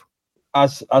trade-off?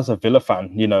 As a Villa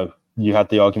fan, you had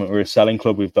the argument we're a selling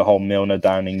club with the whole Milner,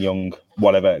 Downing, Young,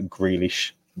 whatever,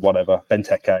 Grealish, whatever,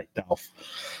 Benteke, Delph.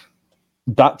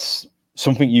 That's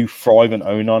something you thrive and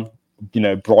own on.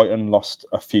 Brighton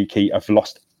have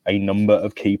lost a number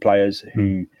of key players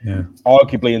who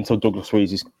arguably until Douglas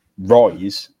Luiz's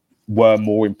rise were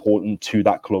more important to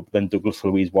that club than Douglas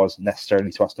Luiz was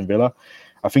necessarily to Aston Villa.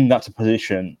 I think that's a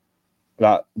position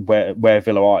that where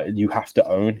Villa are, you have to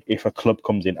own. If a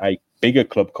bigger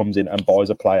club comes in and buys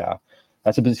a player,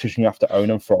 that's a position you have to own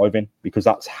and thrive in, because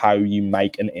that's how you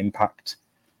make an impact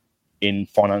in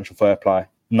financial fair play.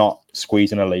 Not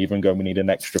squeezing a lever and going, we need an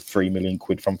extra 3 million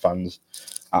quid from fans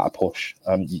at a push.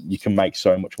 You can make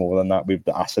so much more than that with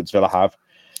the assets Villa have.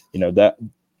 That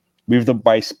with the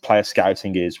base player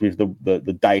scouting is, with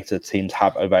the data teams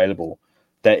have available,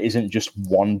 there isn't just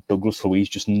one Douglas Luiz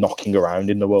just knocking around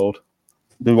in the world.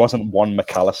 There wasn't one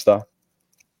McAllister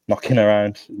knocking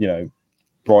around.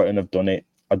 Brighton have done it.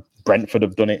 Brentford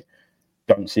have done it.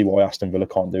 Don't see why Aston Villa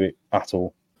can't do it at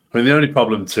all. I mean, the only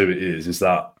problem to it is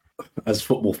that as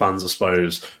football fans, I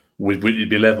suppose, we'd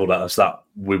be levelled at us that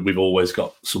we've always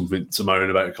got something to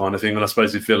moan about, kind of thing. And I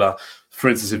suppose if Villa, for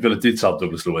instance, if Villa did sell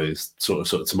Douglas Luiz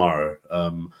sort of tomorrow,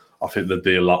 I think there'd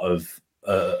be a lot of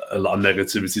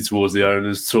negativity towards the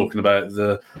owners, talking about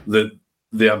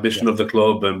the ambition of the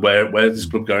club and where's this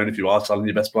club going if you are selling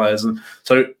your best players. And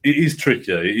so it is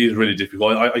tricky. It is really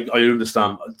difficult. I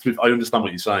understand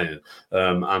what you're saying.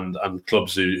 And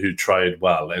clubs who trade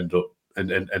well end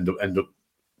up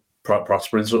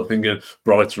prospering, sort of thing. And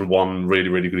Brighton are one really,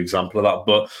 really good example of that.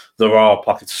 But there are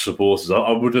pockets of supporters.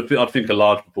 I'd think a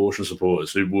large proportion of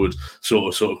supporters who would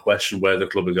sort of question where the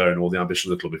club are going or the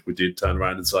ambition of the club if we did turn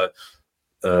around and say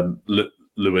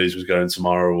Luiz was going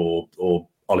tomorrow or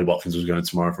Ollie Watkins was going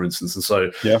tomorrow, for instance. And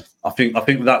so I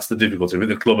think that's the difficulty. I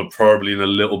think the club are probably in a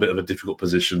little bit of a difficult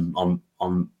position on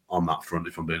that front,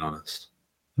 if I'm being honest.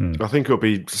 I think it'll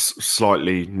be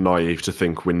slightly naive to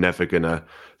think we're never going to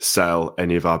sell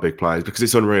any of our big players, because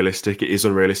it's unrealistic. It is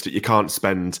unrealistic. You can't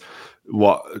spend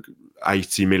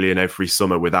 80 million every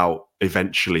summer without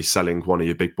eventually selling one of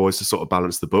your big boys to sort of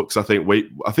balance the books. I think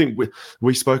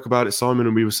we spoke about it, Simon,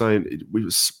 and we were saying we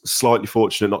were slightly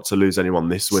fortunate not to lose anyone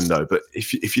this window. But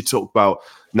if you talk about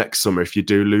next summer, if you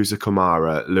do lose a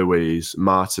Kamara, Luiz,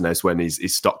 Martinez when his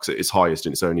stock's at its highest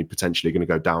and it's only potentially going to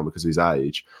go down because of his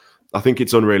age, I think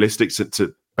it's unrealistic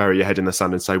to bury your head in the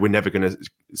sand and say we're never going to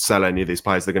sell any of these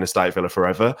players, they're going to stay at Villa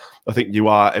forever. I think you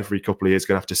are every couple of years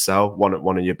going to have to sell one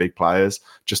of your big players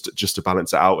just to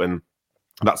balance it out, and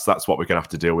that's what we're going to have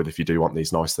to deal with if you do want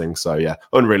these nice things. So yeah,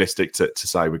 unrealistic to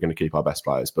say we're going to keep our best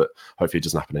players, but hopefully it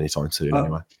doesn't happen anytime soon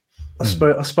anyway. I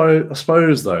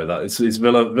suppose though that it's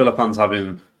Villa fans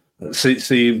having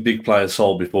seeing big players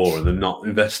sold before and then not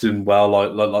investing well,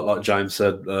 like James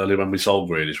said earlier when we sold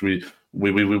Grealish.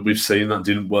 We've seen that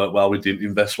didn't work well. We didn't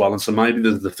invest well, and so maybe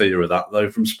there's the fear of that though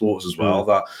from sports as well.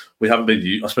 That we haven't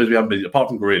been. I suppose we haven't been, apart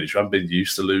from Grealish, we haven't been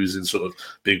used to losing sort of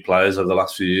big players over the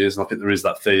last few years. And I think there is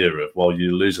that fear of, well,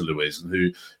 you lose a Luiz,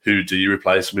 and who do you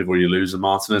replace him with, or you lose a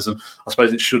Martinez? And I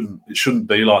suppose it shouldn't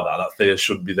be like that. That fear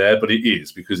shouldn't be there, but it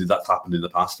is, because that's happened in the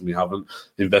past, and we haven't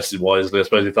invested wisely. I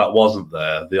suppose if that wasn't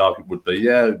there, the argument would be,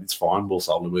 yeah, it's fine, we'll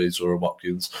sell Luiz or a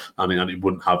Watkins, and it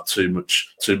wouldn't have too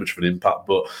much of an impact.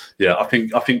 But yeah, I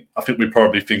think we're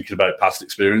probably thinking about past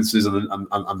experiences and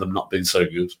them not being so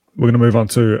good. We're going to move on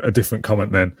to a different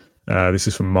comment then. This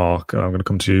is from Mark. I'm going to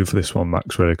come to you for this one,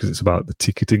 Max, really, because it's about the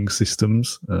ticketing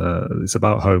systems. It's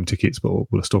about home tickets, but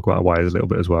let's talk about away a little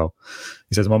bit as well.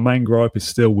 He says, my main gripe is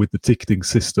still with the ticketing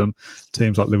system.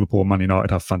 Teams like Liverpool and Man United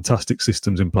have fantastic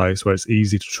systems in place where it's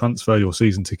easy to transfer your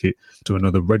season ticket to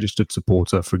another registered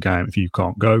supporter for a game if you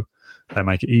can't go. They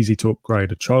make it easy to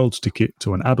upgrade a child's ticket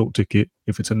to an adult ticket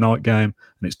if it's a night game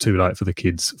and it's too late for the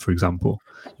kids, for example.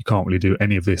 You can't really do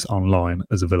any of this online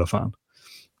as a Villa fan.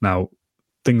 Now,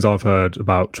 things I've heard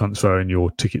about transferring your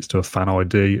tickets to a fan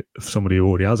ID, if somebody who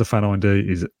already has a fan ID,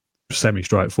 is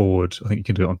semi-straightforward. I think you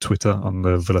can do it on Twitter, on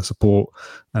the Villa Support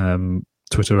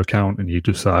Twitter account, and you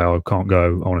just say, I can't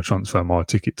go, I want to transfer my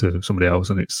ticket to somebody else,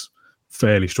 and it's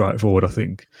fairly straightforward, I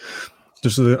think.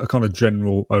 Just a kind of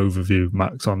general overview,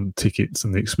 Max, on tickets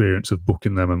and the experience of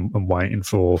booking them and waiting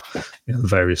for the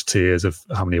various tiers of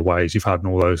how many aways you've had and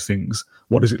all those things.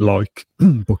 What is it like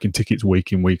booking tickets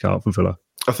week in, week out for Villa?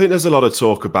 I think there's a lot of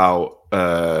talk about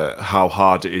how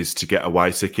hard it is to get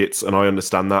away tickets, and I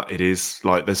understand that. It is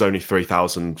like there's only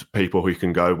 3,000 people who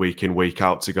can go week in, week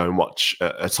out to go and watch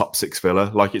a top six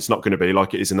Villa. Like, it's not going to be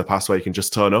like it is in the past where you can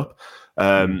just turn up.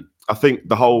 I think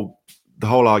the whole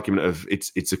argument of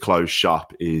it's a closed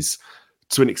shop is,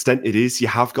 to an extent, it is. You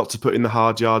have got to put in the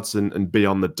hard yards and be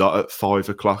on the dot at 5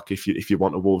 o'clock if you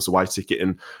want a Wolves away ticket.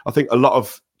 And I think a lot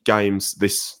of games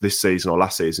this season or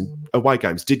last season, away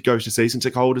games did go to season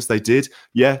ticket holders. They did.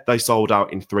 Yeah, they sold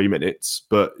out in 3 minutes,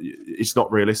 but it's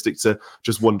not realistic to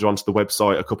just wander onto the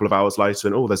website a couple of hours later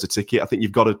and, there's a ticket. I think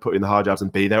you've got to put in the hard yards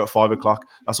and be there at 5 o'clock.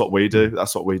 That's what we do.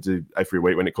 That's what we do every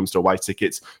week when it comes to away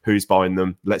tickets. Who's buying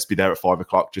them? Let's be there at 5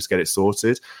 o'clock. Just get it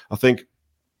sorted. I think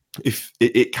if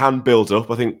it can build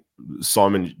up, I think,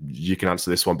 Simon, you can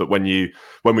answer this one, but when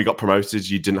we got promoted,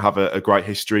 you didn't have a great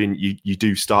history, and you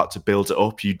do start to build it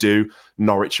up. You do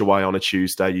Norwich away on a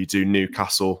Tuesday, you do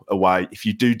Newcastle away. If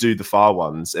you do the far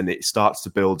ones and it starts to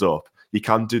build up, you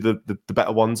can do the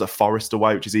better ones, a Forest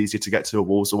away, which is easier to get to, a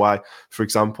Wolves away, for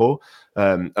example.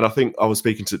 And I think I was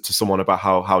speaking to someone about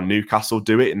how Newcastle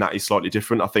do it, and that is slightly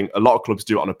different. I think a lot of clubs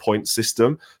do it on a point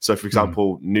system. So, for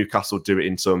example, Newcastle do it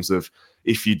in terms of,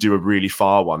 if you do a really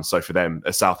far one, so for them,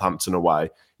 a Southampton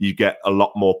away, you get a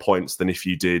lot more points than if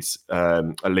you did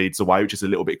a Leeds away, which is a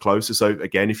little bit closer. So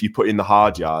again, if you put in the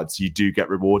hard yards, you do get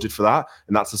rewarded for that.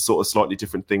 And that's a sort of slightly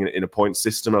different thing in a point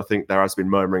system. I think there has been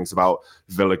murmurings about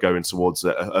Villa going towards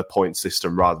a point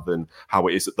system rather than how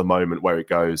it is at the moment, where it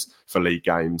goes for league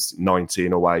games,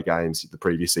 19 away games. The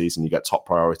previous season, you get top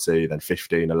priority, then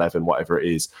 15, 11, whatever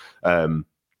it is.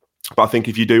 But I think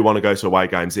if you do want to go to away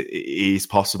games, it is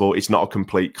possible. It's not a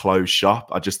complete closed shop.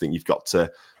 I just think you've got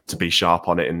to be sharp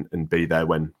on it and be there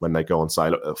when they go on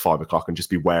sale at 5 o'clock, and just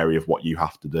be wary of what you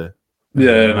have to do.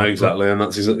 Yeah, no, exactly, and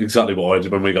that's exactly what I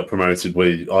did when we got promoted.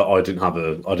 I didn't have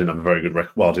a very good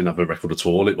record. Well, I didn't have a record at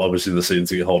all. I was in the season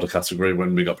ticket holder category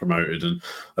when we got promoted, and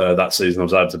that season I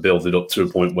was able to build it up to a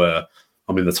point where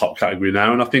I'm in the top category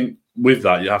now. And I think with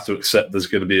that, you have to accept there's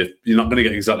going to be you're not going to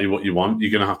get exactly what you want.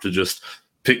 You're going to have to just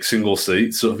pick single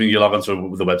seats. So I think you'll have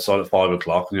onto the website at 5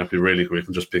 o'clock, and you have to be really quick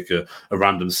and just pick a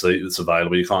random seat that's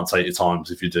available. You can't take your time,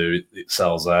 because if you do, it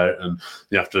sells out, and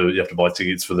you have to buy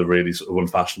tickets for the really sort of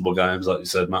unfashionable games, like you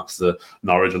said, Max, the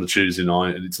Norwich on a Tuesday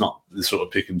night, and it's not the sort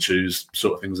of pick and choose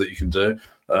sort of things that you can do.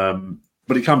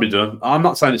 But it can be done. I'm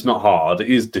not saying it's not hard. It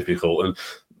is difficult, and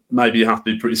maybe you have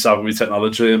to be pretty savvy with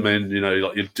technology. I mean,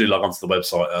 like you do log onto the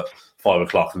website at 5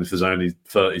 o'clock, and if there's only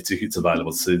 30 tickets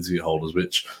available to season ticket holders,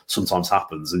 which sometimes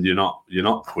happens, and you're not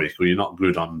quick or you're not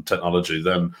good on technology,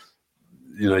 then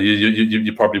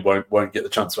you probably won't get the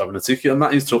chance of having a ticket, and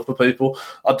that is tough for people.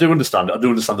 I do understand it. I do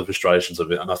understand the frustrations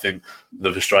of it, and I think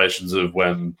the frustrations of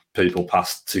when people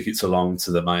pass tickets along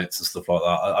to their mates and stuff like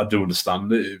that. I do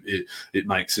understand it. It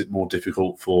makes it more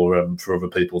difficult for other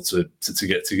people to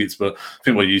get tickets. But I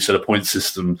think what you said, a point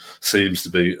system seems to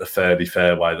be a fairly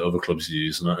fair way that other clubs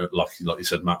use, and like you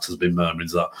said, Max has been murmuring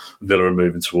that Villa are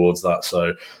moving towards that.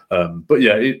 So, but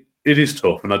yeah, it is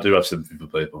tough, and I do have sympathy for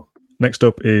people. Next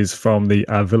up is from the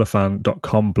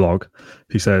villafan.com blog.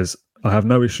 He says, I have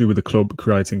no issue with the club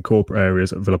creating corporate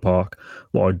areas at Villa Park.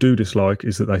 What I do dislike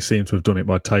is that they seem to have done it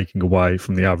by taking away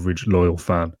from the average loyal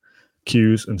fan.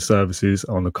 Queues and services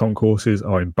on the concourses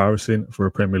are embarrassing for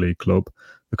a Premier League club.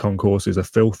 The concourses are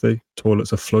filthy.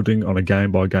 Toilets are flooding on a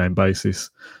game-by-game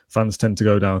basis. Fans tend to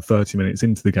go down 30 minutes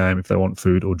into the game if they want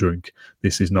food or drink.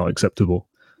 This is not acceptable.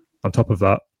 On top of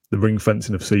that, the ring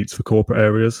fencing of seats for corporate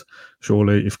areas.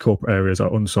 Surely, if corporate areas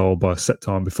are unsold by a set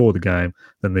time before the game,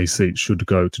 then these seats should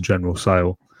go to general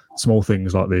sale. Small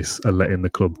things like this are letting the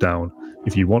club down.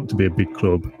 If you want to be a big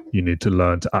club, you need to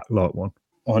learn to act like one.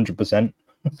 100%.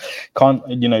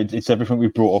 It's everything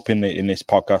we've brought up in this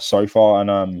podcast so far,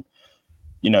 and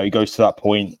it goes to that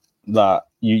point that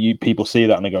you people see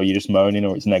that and they go, you're just moaning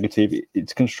or it's negative.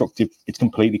 It's constructive. It's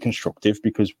completely constructive,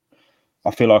 because I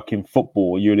feel like in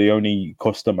football, you're the only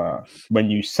customer.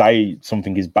 When you say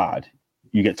something is bad,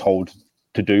 you get told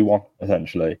to do one,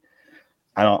 essentially.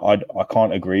 And I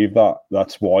can't agree with that.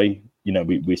 That's why,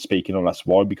 we're speaking on that's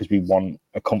why, because we want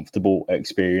a comfortable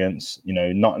experience,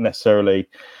 not necessarily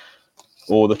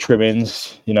all the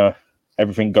trimmings,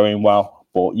 everything going well,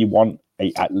 but you want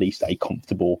at least a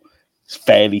comfortable,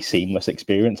 fairly seamless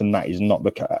experience, and that is not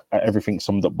everything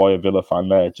summed up by a Villa fan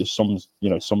there. Just sums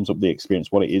up the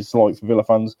experience, what it is like for Villa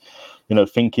fans.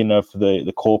 Thinking of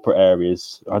the corporate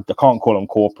areas, I can't call them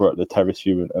corporate, the terrace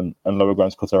view and lower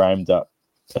grounds, because they're aimed at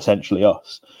essentially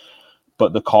us.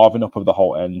 But the carving up of the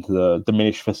whole end, the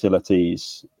diminished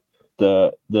facilities,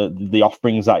 the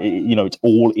offerings that it's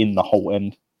all in the whole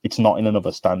end. It's not in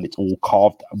another stand. It's all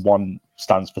carved one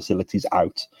stand's facilities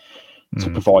out to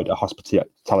provide a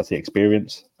hospitality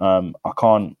experience. I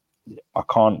can't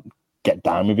get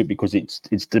down with it, because it's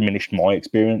diminished my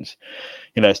experience.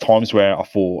 There's times where I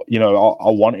thought, I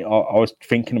was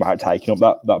thinking about taking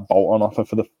up that bolt-on offer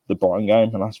for the Brighton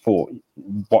game, and I thought,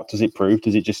 what does it prove?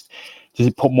 Does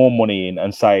it put more money in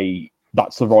and say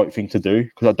that's the right thing to do?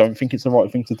 Because I don't think it's the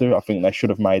right thing to do. I think they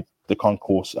should have made the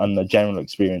concourse and the general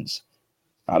experience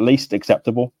at least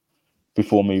acceptable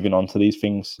before moving on to these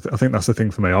things. I think that's the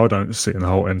thing for me. I don't sit in the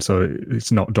whole end, so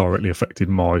it's not directly affected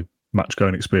my match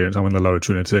going experience. I'm in the lower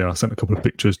Trinity, and I sent a couple of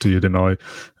pictures to you, didn't I,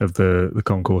 of the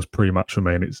concourse pre-match for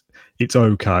me, and it's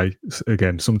okay.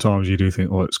 Again, sometimes you do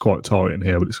think, oh, it's quite tight in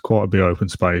here, but it's quite a big open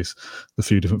space. A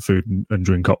few different food and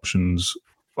drink options.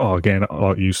 Oh, again,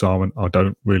 like you, Simon, I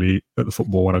don't really eat at the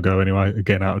football when I go anyway.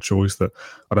 Again, out of choice, that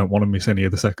I don't want to miss any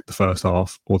of the first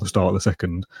half or the start of the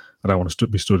second. I don't want to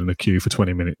be stood in a queue for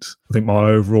 20 minutes. I think my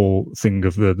overall thing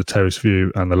of the terrace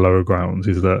view and the lower grounds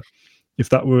is that if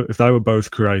they were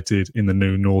both created in the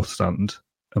new North Stand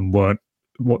and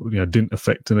didn't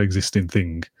affect an existing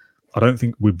thing, I don't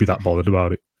think we'd be that bothered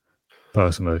about it,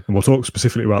 personally. And we'll talk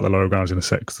specifically about the lower grounds in a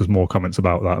sec, because there's more comments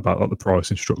about that, about like the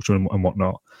pricing structure and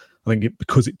whatnot. I think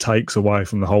because it takes away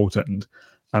from the Holt End,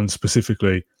 and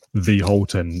specifically the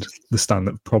Holt End, the stand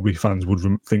that probably fans would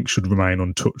think should remain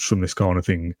untouched from this kind of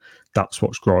thing, that's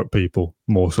what's griped people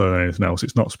more so than anything else.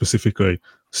 It's not specifically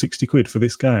 60 quid for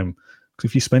this game. Because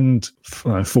if you spend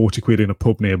 40 quid in a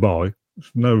pub nearby,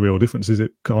 no real difference, is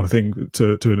it, kind of thing,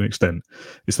 to an extent.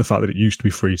 It's the fact that it used to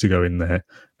be free to go in there,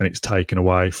 and it's taken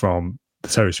away from the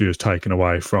terrace view, is taken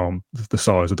away from the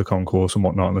size of the concourse and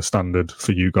whatnot, and the standard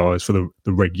for you guys, for the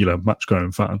regular match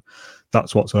going fan.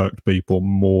 That's what's irked people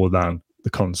more than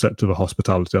the concept of a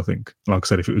hospitality, I think. Like I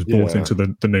said, if it was brought into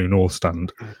the new North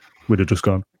Stand, we'd have just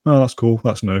gone, oh, that's cool,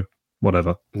 that's new,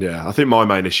 whatever. Yeah, I think my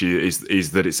main issue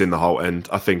is that it's in the Holt End.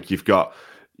 I think you've got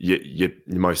your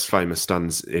most famous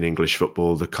stands in English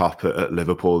football, the Kop at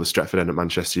Liverpool, the Stretford End at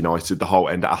Manchester United, the Holt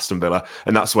End at Aston Villa,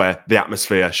 and that's where the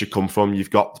atmosphere should come from.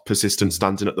 You've got persistent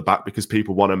standing at the back because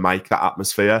people want to make that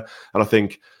atmosphere. And I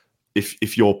think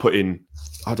if you're putting,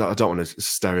 I don't want to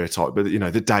stereotype, but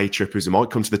the day trippers who might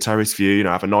come to the terrace view,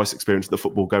 have a nice experience at the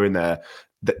football going there,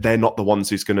 they're not the ones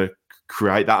who's going to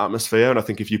create that atmosphere. And I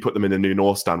think if you put them in the new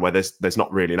North Stand, where there's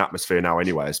not really an atmosphere now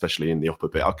anyway, especially in the upper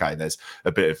bit, okay, there's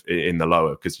a bit of in the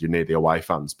lower because you're near the away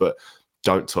fans, but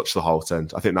don't touch the Holt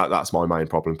End. I think that's my main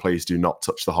problem. Please do not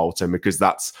touch the Holt End, because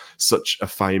that's such a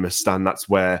famous stand. That's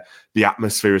where the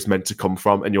atmosphere is meant to come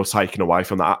from, and you're taken away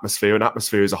from that atmosphere. And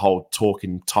atmosphere is a whole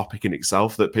talking topic in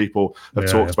itself that people have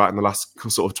talked about in the last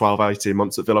sort of 12, 18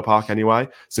 months at Villa Park anyway.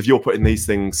 So if you're putting these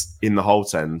things in the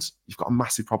Holt End, you've got a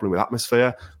massive problem with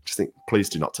atmosphere. I just think, please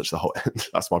do not touch the Holt End.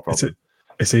 That's my problem.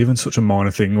 It's even such a minor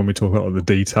thing when we talk about the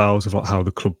details of like how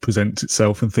the club presents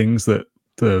itself and things, that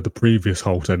the previous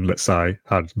Holt End, let's say,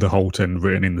 had the Holt End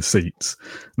written in the seats,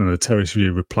 and then the Terrace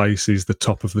View replaces the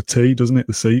top of the T, doesn't it?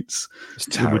 The seats, it's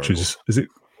terrible. Which is it?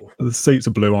 The seats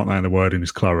are blue, aren't they? And the wording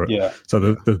is claret. Yeah. So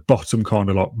the bottom kind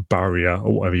of like barrier,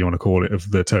 or whatever you want to call it, of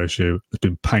the Terrace View has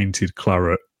been painted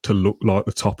claret to look like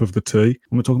the top of the T.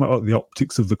 When we're talking about like the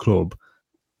optics of the club,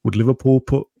 would Liverpool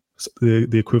put the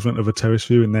equivalent of a Terrace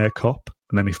View in their cop?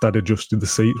 And then if they'd adjusted the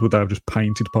seats, would they have just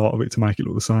painted part of it to make it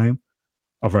look the same?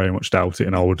 I very much doubt it,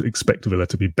 and I would expect Villa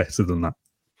to be better than that.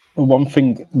 One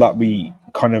thing that we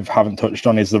kind of haven't touched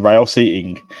on is the rail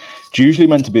seating. It's usually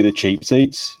meant to be the cheap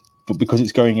seats, but because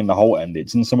it's going in the Holt End,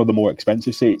 it's in some of the more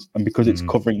expensive seats, and because it's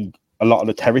covering a lot of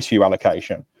the Terrace View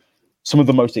allocation, some of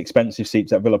the most expensive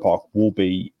seats at Villa Park will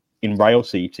be in rail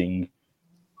seating,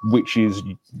 which is,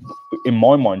 in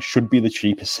my mind, should be the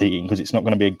cheapest seating, because it's not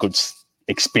going to be a good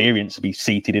experience to be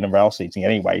seated in a rail seating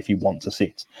anyway if you want to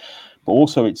sit. But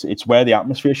also it's where the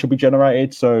atmosphere should be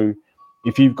generated. So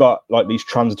if you've got like these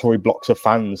transitory blocks of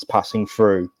fans passing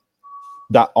through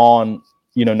that aren't,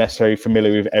 necessarily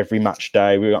familiar with every match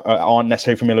day, aren't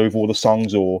necessarily familiar with all the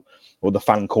songs or the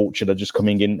fan culture, they're just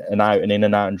coming in and out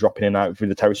and dropping in and out through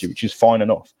the terrace, which is fine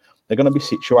enough. They're going to be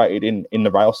situated in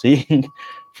the rail seating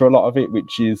for a lot of it,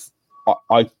 which is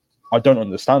I don't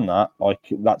understand that. Like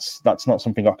that's not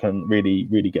something I can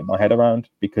really get my head around,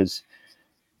 because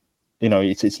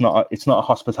it's not a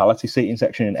hospitality seating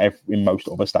section in most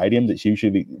other stadiums. It's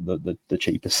usually the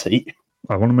cheapest seat.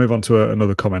 I want to move on to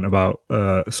another comment about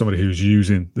somebody who's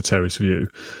using the Terrace View.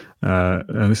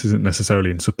 And this isn't necessarily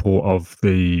in support of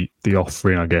the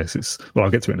offering, I guess.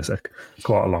 I'll get to it in a sec. It's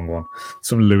quite a long one. It's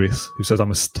from Lewis, who says,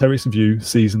 I'm a Terrace View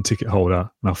season ticket holder,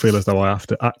 and I feel as though I have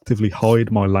to actively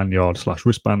hide my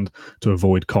lanyard/wristband to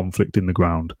avoid conflict in the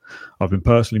ground. I've been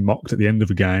personally mocked at the end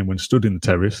of a game when stood in the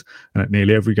terrace, and at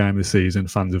nearly every game this season,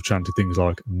 fans have chanted things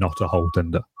like, not a Holt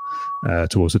Ender,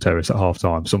 towards the terrace at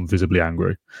half-time, some visibly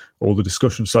angry. All the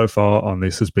discussion so far on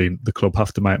this has been the club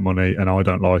have to make money, and I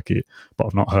don't like it, but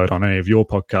I've not heard on any of your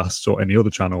podcasts or any other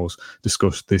channels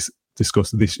discuss this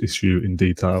issue in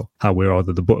detail, how we're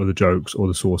either the butt of the jokes or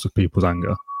the source of people's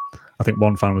anger. I think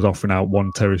one fan was offering out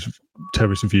one Terrace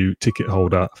View ticket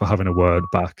holder for having a word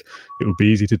back. It would be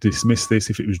easy to dismiss this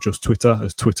if it was just Twitter,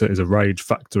 as Twitter is a rage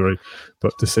factory,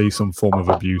 but to see some form of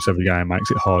abuse every game makes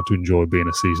it hard to enjoy being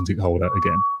a season ticket holder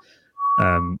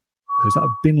again. Is that a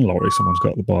bin lorry someone's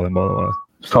got at the bar then, by the way?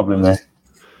 Problem there.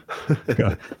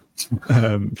 Okay.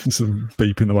 Some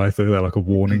beeping the way through there, like a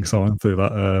warning sign through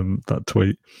that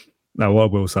tweet. Now, what I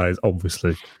will say is,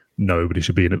 obviously, nobody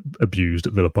should be abused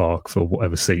at Villa Park for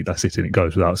whatever seat they sit in. It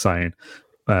goes without saying.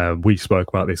 We spoke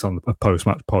about this on a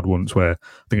post-match pod once, where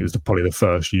I think it was probably the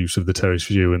first use of the Terrace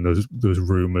View, and there was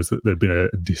rumours that there'd been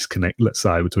a disconnect, let's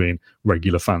say, between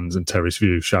regular fans and Terrace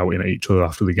View shouting at each other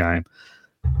after the game.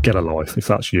 Get a life. If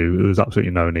that's you, there's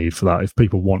absolutely no need for that. If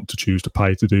people want to choose to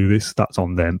pay to do this, that's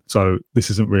on them. So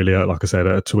this isn't really, like I said,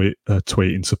 a tweet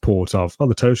in support of,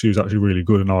 the Terrace View is actually really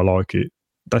good and I like it.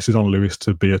 This is on Lewis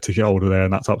to be a ticket holder there,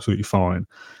 and that's absolutely fine.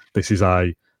 This is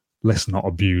let's not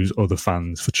abuse other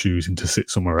fans for choosing to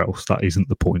sit somewhere else. That isn't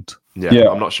the point. Yeah.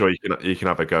 I'm not sure you can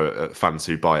have a go at fans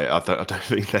who buy it. I don't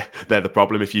think they're the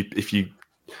problem. If you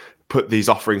put these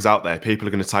offerings out there, people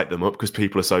are going to take them up because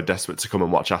people are so desperate to come and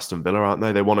watch Aston Villa, aren't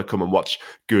they? They want to come and watch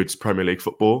good Premier League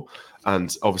football,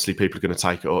 and obviously people are going to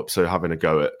take it up. So having a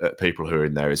go at people who are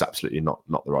in there is absolutely not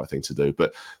the right thing to do.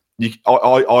 But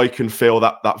I can feel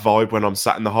that vibe when I'm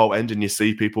sat in the Holt End and you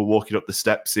see people walking up the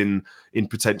steps in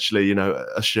potentially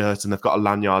a shirt and they've got a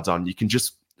lanyard on. You can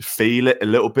just feel it a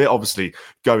little bit. Obviously,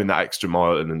 going that extra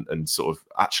mile and sort of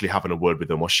actually having a word with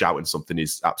them or shouting something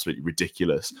is absolutely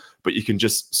ridiculous. But you can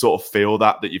just sort of feel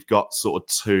that you've got sort of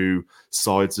two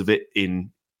sides of it in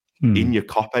your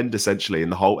cop end, essentially, in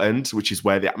the Holt End, which is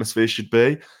where the atmosphere should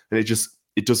be. And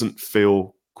it doesn't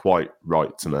feel quite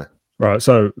right to me. Right,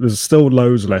 so there's still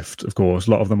loads left, of course.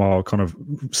 A lot of them are kind of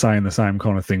saying the same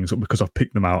kind of things, but because I've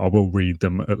picked them out, I will read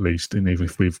them at least. And even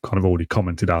if we've kind of already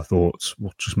commented our thoughts,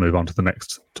 we'll just move on to the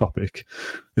next topic.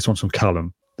 This one's from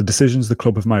Callum. The decisions the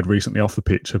club have made recently off the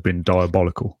pitch have been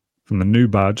diabolical. From the new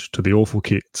badge to the awful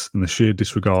kits and the sheer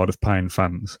disregard of paying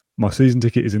fans. My season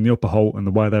ticket is in the upper Holt, and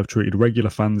the way they've treated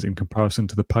regular fans in comparison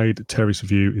to the paid Terrace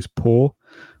View is poor.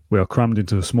 We are crammed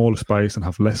into a smaller space and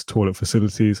have less toilet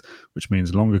facilities, which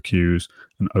means longer queues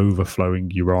and overflowing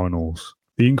urinals.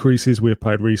 The increases we have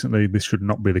paid recently, this should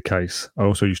not be the case. I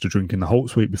also used to drink in the Holt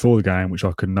Suite before the game, which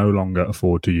I can no longer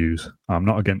afford to use. I'm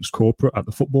not against corporate at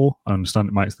the football. I understand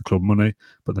it makes the club money,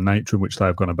 but the nature in which they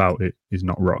have gone about it is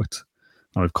not right.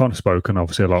 And we've kind of spoken,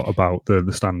 obviously, a lot about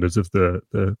the standards of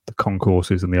the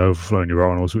concourses and the overflowing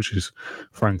urinals, which is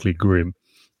frankly grim.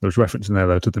 There's reference in there,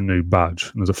 though, to the new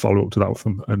badge. And there's a follow-up to that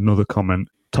from another comment.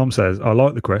 Tom says, I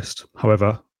like the crest.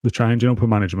 However, the change in upper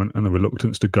management and the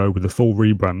reluctance to go with the full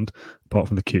rebrand, apart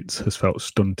from the kits, has felt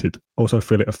stunted. Also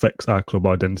feel it affects our club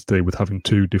identity with having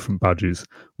two different badges.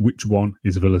 Which one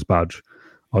is Villa's badge?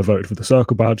 I voted for the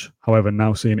circle badge. However,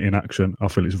 now seeing it in action, I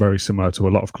feel it's very similar to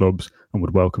a lot of clubs and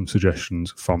would welcome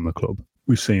suggestions from the club.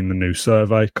 We've seen the new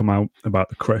survey come out about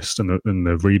the crest and the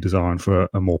redesign for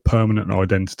a more permanent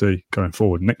identity going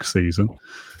forward next season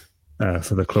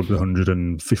for the club's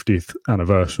 150th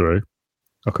anniversary.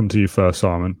 I'll come to you first,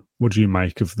 Simon. What do you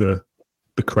make of the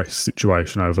crest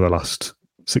situation over the last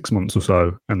 6 months or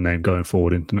so, and then going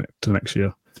forward into next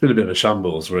year? It's been a bit of a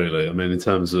shambles, really. I mean, in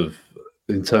terms of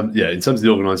the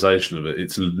organisation of it,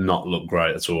 it's not looked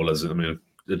great at all, has it? I mean,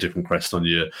 a different crest on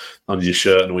your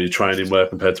shirt and all your training wear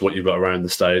compared to what you've got around the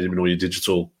stadium and all your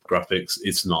digital graphics.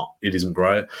 It isn't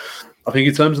great. I think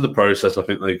in terms of the process, I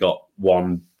think they got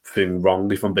one thing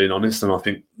wrong, if I'm being honest, and I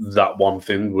think that one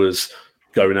thing was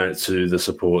going out to the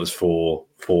supporters for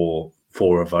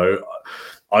a vote.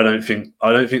 I don't think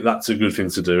that's a good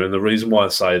thing to do, and the reason why I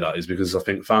say that is because I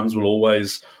think fans will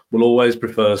always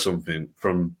prefer something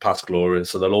from past glory,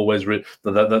 so they'll always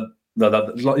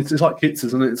it's like kits,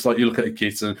 isn't it? It's like you look at a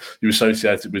kit and you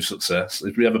associate it with success.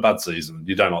 If we have a bad season,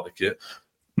 you don't like the kit.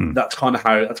 That's kind of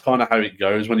how it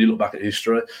goes when you look back at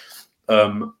history.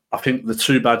 I think the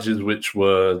two badges which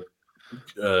were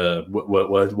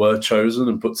chosen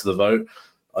and put to the vote,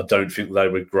 I don't think they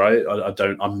were great.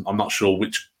 I'm not sure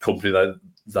which company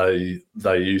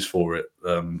they used for it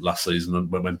last season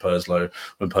when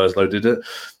Perslow did it.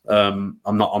 I'm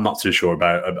not too sure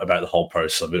about the whole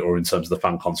process of it, or in terms of the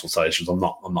fan consultations. I'm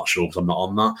not sure because I'm not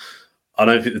on that. I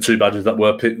don't think the two badges that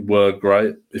were picked were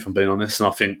great, if I'm being honest, and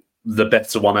I think the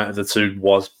better one out of the two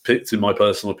was picked, in my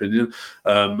personal opinion.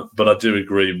 But I do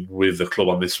agree with the club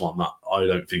on this one that I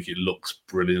don't think it looks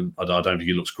brilliant. I don't think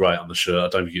it looks great on the shirt. I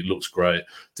don't think it looks great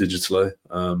digitally.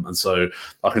 And so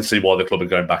I can see why the club are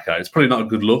going back out. It's probably not a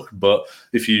good look, but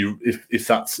if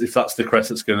that's the crest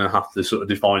that's going to have to sort of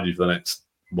define you for the next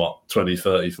 20,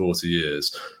 30, 40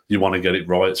 years, you want to get it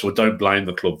right. So I don't blame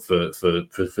the club for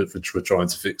trying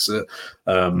to fix it.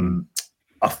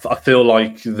 I feel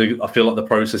like the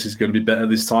process is going to be better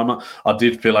this time. I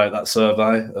did fill out that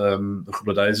survey a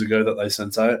couple of days ago that they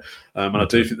sent out, and I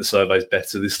do think the survey is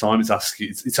better this time. It's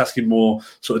asking more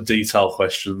sort of detailed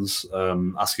questions,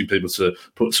 asking people to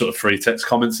put sort of free text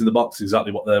comments in the box,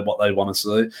 exactly what they want to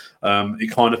see.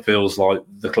 It kind of feels like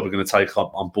the club are going to take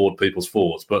on board people's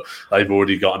thoughts, but they've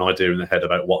already got an idea in their head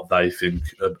about what they think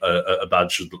a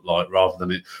badge should look like, rather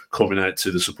than it coming out to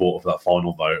the support of that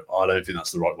final vote. I don't think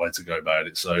that's the right way to go about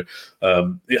it. So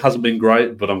it hasn't been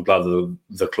great, but I'm glad that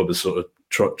the club is sort of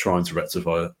trying to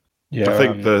rectify it. Yeah, I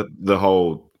think the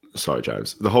whole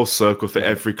circle thing.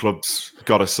 Every club's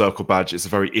got a circle badge. It's a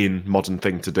very modern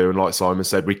thing to do, and like Simon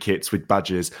said, with kits, with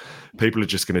badges, people are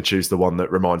just going to choose the one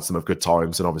that reminds them of good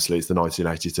times. And obviously, it's the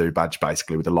 1982 badge,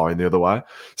 basically with a line the other way.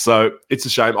 So it's a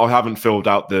shame. I haven't filled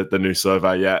out the new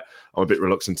survey yet. I'm a bit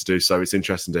reluctant to do so. It's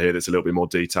interesting to hear that's a little bit more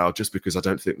detailed, just because I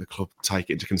don't think the club take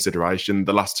it into consideration.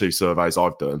 The last two surveys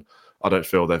I've done, I don't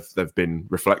feel they've been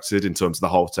reflected in terms of the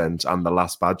Holt end and the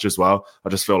last badge as well. I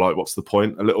just feel like, what's the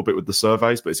point a little bit with the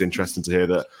surveys? But it's interesting to hear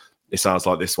that it sounds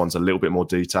like this one's a little bit more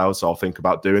detailed, so I'll think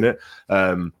about doing it.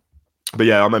 But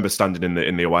yeah, I remember standing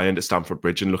in the away end at Stamford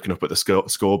Bridge and looking up at the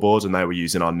scoreboard, and they were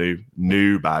using our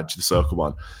new badge, the circle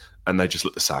one. And they just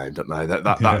look the same, don't they?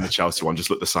 That and the Chelsea one just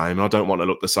look the same. And I don't want to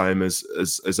look the same as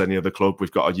any other club.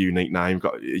 We've got a unique name,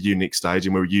 got a unique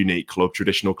stadium. We're a unique club,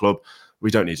 traditional club.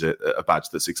 We don't need a badge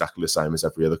that's exactly the same as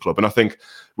every other club. And I think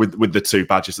with the two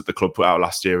badges that the club put out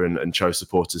last year and chose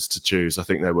supporters to choose, I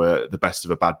think they were the best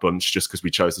of a bad bunch. Just because we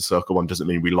chose the circle one doesn't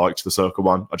mean we liked the circle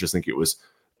one. I just think it was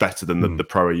better than the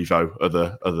Pro Evo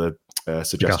other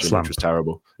suggestion, which was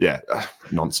terrible. Yeah,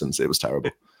 nonsense. It was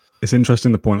terrible. It's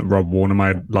interesting the point that Rob Warner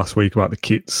made last week about the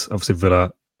kits. Obviously,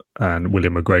 Villa and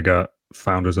William McGregor,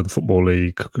 founders of the Football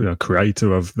League,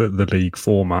 creator of the league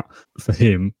format. For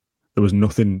him, there was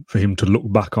nothing for him to look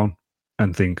back on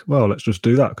and think, well, let's just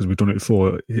do that because we've done it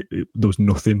before. There was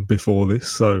nothing before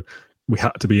this. So we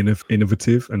had to be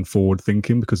innovative and forward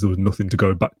thinking because there was nothing to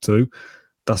go back to.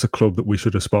 that's a club that we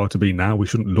should aspire to be now. We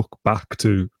shouldn't look back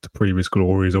to previous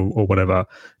glories or whatever.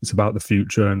 It's about the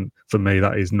future. And for me,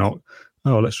 that is not,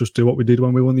 oh, let's just do what we did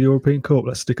when we won the European Cup.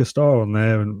 Let's stick a star on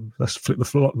there and let's flip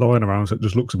the line around so it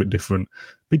just looks a bit different.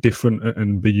 Be different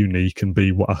and be unique and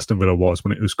be what Aston Villa was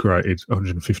when it was created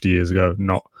 150 years ago,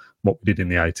 not what we did in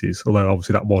the 80s. Although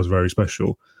obviously that was very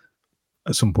special.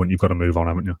 At some point, you've got to move on,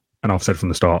 haven't you? And I've said from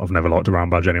the start, I've never liked a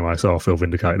round badge anyway, so I feel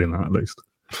vindicated in that at least.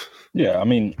 Yeah, I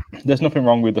mean, there's nothing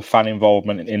wrong with the fan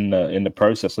involvement in the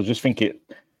process. I just think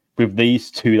with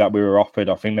these two that we were offered,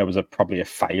 I think there was probably a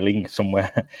failing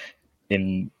somewhere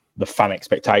in the fan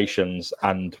expectations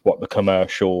and what the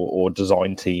commercial or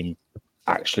design team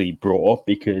actually brought up.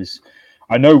 Because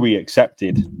I know we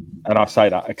accepted, and I say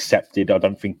that accepted, I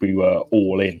don't think we were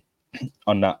all in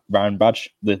on that round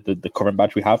badge, the current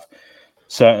badge we have.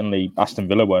 Certainly, Aston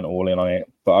Villa weren't all in on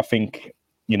it, but I think,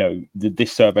 you know,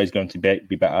 this survey is going to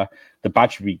be better. The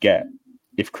badge we get,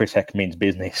 if Chris Heck means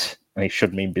business, and he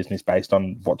should mean business based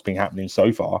on what's been happening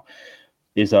so far,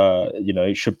 is you know,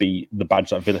 it should be the badge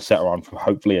that Villa set on for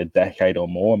hopefully a decade or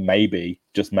more. Maybe,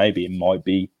 just maybe, it might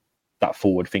be that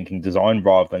forward-thinking design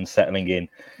rather than settling in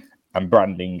and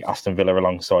branding Aston Villa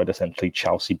alongside essentially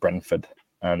Chelsea, Brentford,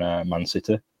 and Man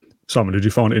City. Simon, did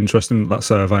you find it interesting that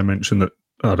survey mentioned that,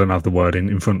 I don't have the word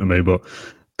in front of me, but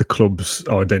the club's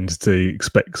identity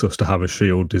expects us to have a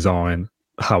shield design.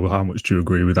 How much do you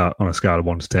agree with that on a scale of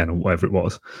 1 to 10 or whatever it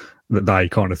was? That they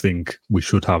kind of think we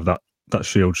should have that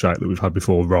shield shape that we've had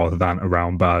before rather than a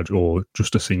round badge or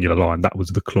just a singular line. That was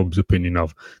the club's opinion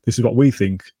of, this is what we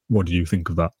think. What do you think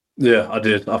of that? Yeah, I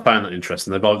did. I found that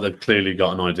interesting. They've clearly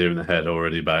got an idea in their head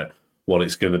already about what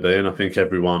it's going to be. And I think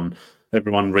everyone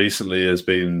recently has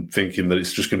been thinking that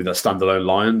it's just going to be that standalone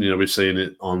lion. You know, we've seen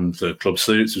it on the club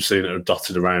suits, we've seen it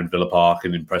dotted around Villa Park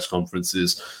and in press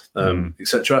conferences,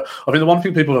 etc. I think the one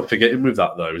thing people are forgetting with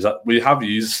that, though, is that we have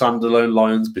used standalone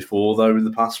lions before, though, in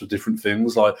the past with different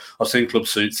things. Like I've seen club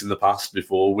suits in the past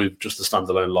before with just a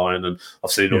standalone lion, and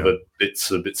I've seen other bits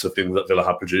of things that Villa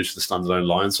have produced with the standalone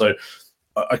lion. So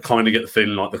I kind of get the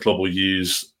feeling like the club will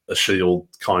use a shield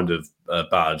kind of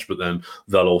badge, but then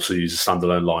they'll also use a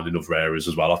standalone line in other areas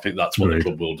as well. I think that's what the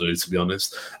club will do, to be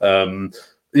honest. I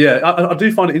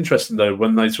do find it interesting though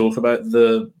when they talk about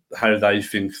how they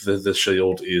think the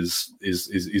shield is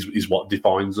what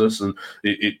defines us, and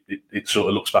it sort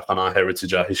of looks back on our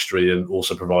heritage, our history, and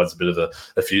also provides a bit of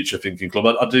a future thinking club.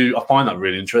 I find that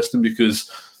really interesting because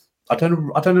I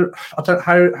don't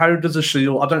how does a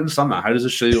shield? I don't understand that. How does a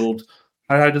shield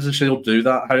do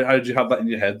that? How do you have that in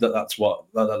your head that's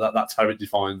how it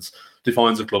defines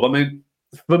a club? I mean,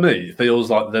 for me, it feels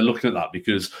like they're looking at that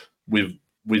because we've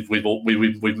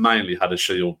mainly had a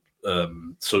shield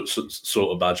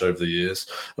sort of badge over the years.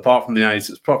 Apart from the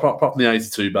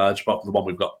 82 badge, apart from the one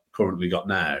we've currently got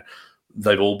now,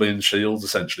 they've all been shields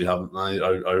essentially, haven't they,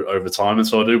 over time? And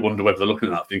so I do wonder whether they're looking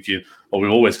at that thinking, well,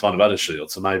 we've always kind of had a shield,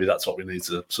 so maybe that's what we need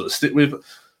to sort of stick with.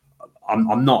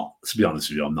 I'm not, to be honest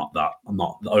with you, I'm not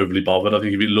overly bothered. I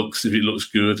think if it looks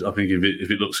good, I think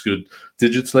if it looks good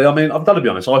digitally, I mean, I've got to be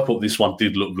honest, I thought this one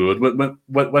did look good.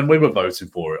 When we were voting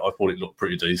for it, I thought it looked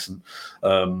pretty decent.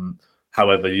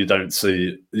 However, you don't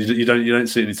see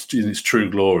it in its true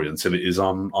glory until it is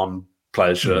on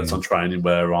player shirts, on training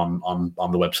wear, on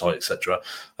the website, etc.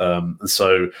 And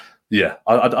so, yeah,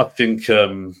 I think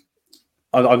I'm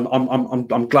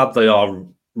glad they are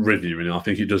reviewing it. I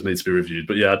think it does need to be reviewed,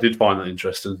 but yeah, I did find that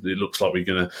interesting. It looks like we're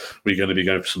gonna be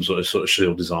going for some sort of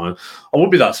shield design. I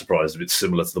wouldn't be that surprised if it's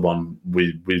similar to the one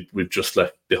we've just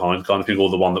left behind, kind of thing, or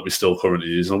the one that we still currently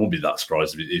use. And I wouldn't be that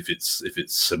surprised if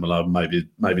it's similar, maybe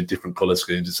different colour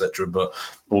schemes, etc. But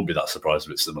I wouldn't be that surprised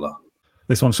if it's similar.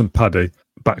 This one's from Paddy.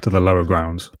 Back to the lower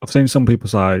grounds. I've seen some people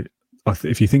say,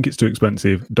 if you think it's too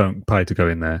expensive, don't pay to go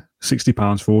in there.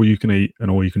 £60 for all you can eat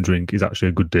and all you can drink is actually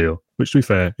a good deal, which, to be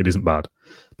fair, it isn't bad.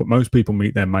 But most people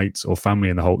meet their mates or family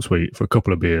in the Holt Suite for a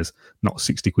couple of beers, not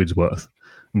 60 quid's worth.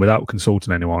 And without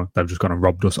consulting anyone, they've just gone and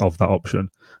robbed us of that option,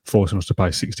 forcing us to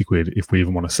pay 60 quid if we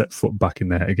even want to set foot back in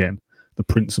there again. The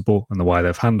principle and the way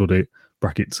they've handled it,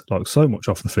 brackets, like so much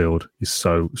off the field, is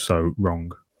so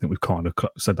wrong. I think we've kind of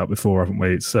said that before, haven't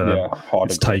we? It's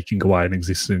taking away an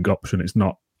existing option. It's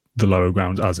not the lower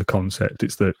grounds as a concept.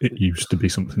 It's that it used to be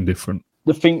something different.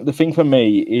 The thing for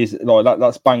me is like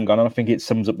that's bang on, and I think it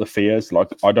sums up the fears. Like,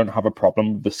 I don't have a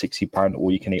problem with the £60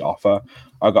 all you can eat offer.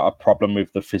 I got a problem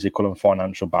with the physical and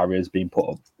financial barriers being put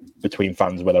up between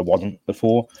fans where there wasn't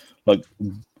before. Like,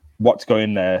 what's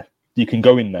going there? You can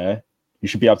go in there. You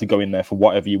should be able to go in there for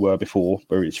whatever you were before,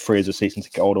 whether it's free as a season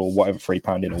ticket holder or whatever,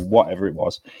 £3 in or whatever it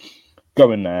was.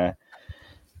 Go in there,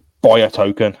 buy a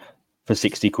token for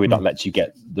 60 quid that lets you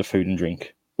get the food and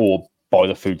drink, or buy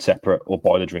the food separate or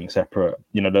buy the drink separate.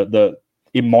 You know,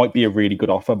 it might be a really good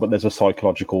offer, but there's a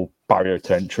psychological barrier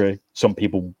to entry. Some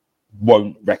people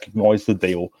won't recognise the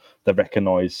deal. They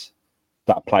recognise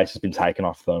that place has been taken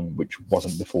off them, which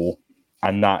wasn't before,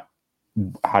 and that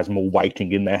has more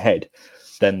weighting in their head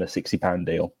than the £60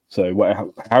 deal. So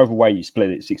however way you split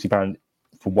it, £60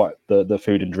 for what the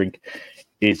food and drink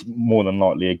is more than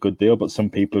likely a good deal. But some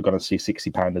people are going to see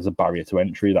 £60 as a barrier to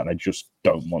entry that they just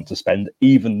don't want to spend,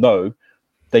 even though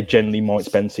they generally might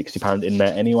spend £60 in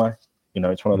there anyway. You know,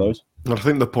 it's one of those. I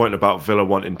think the point about Villa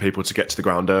wanting people to get to the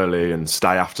ground early and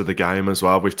stay after the game as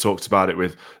well, we've talked about it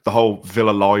with the whole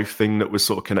Villa Live thing that was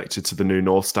sort of connected to the new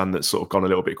North Stand that's sort of gone a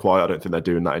little bit quiet. I don't think they're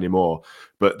doing that anymore.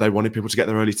 But they wanted people to get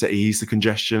there early to ease the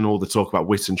congestion, all the talk about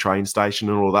Whitton train station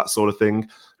and all that sort of thing.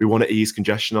 We want to ease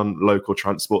congestion on local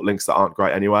transport links that aren't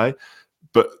great anyway.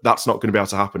 But that's not going to be able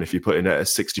to happen if you put in a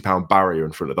 £60 barrier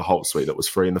in front of the Holt Suite that was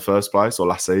free in the first place or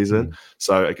last season.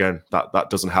 So again, that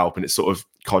doesn't help, and it sort of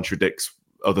contradicts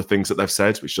other things that they've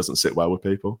said, which doesn't sit well with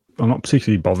people. I'm not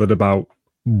particularly bothered about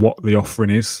what the offering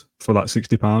is for that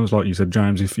 £60. Like you said,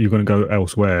 James, if you're going to go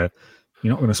elsewhere,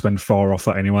 you're not going to spend far off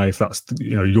that anyway. If that's,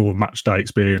 you know, your match day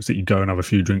experience, that you go and have a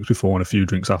few drinks before and a few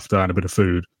drinks after and a bit of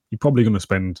food, you're probably going to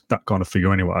spend that kind of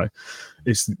figure anyway.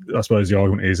 I suppose the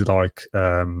argument is like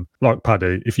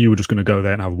Paddy, if you were just going to go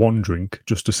there and have one drink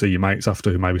just to see your mates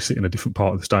after who maybe sit in a different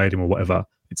part of the stadium or whatever,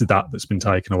 it's that's been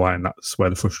taken away, and that's where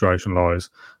the frustration lies.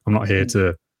 I'm not here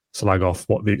to slag off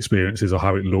what the experience is or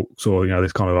how it looks, or, you know,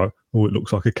 this kind of like, oh, it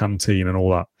looks like a canteen and all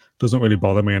that. Doesn't really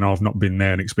bother me, and I've not been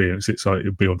there and experienced it, so it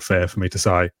would be unfair for me to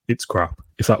say it's crap.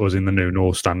 If that was in the new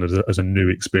North Standard as a new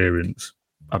experience,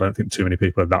 I don't think too many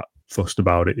people are that fussed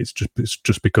about it. It's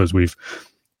just because we've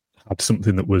had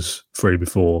something that was free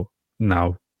before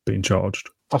now being charged.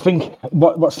 I think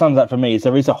what stands out for me is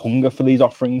there is a hunger for these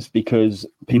offerings because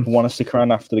people want to stick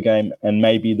around after the game, and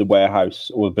maybe the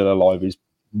warehouse or Villa Live is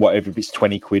whatever, if it's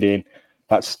 20 quid in,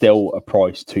 that's still a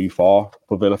price too far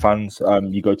for Villa fans.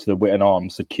 You go to the Whitton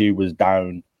Arms, the queue was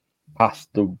down past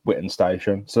the Whitton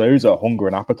station. So there is a hunger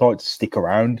and appetite to stick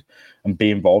around and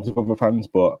be involved with other fans.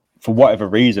 But for whatever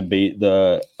reason, be it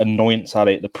the annoyance at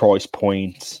it, the price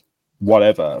point,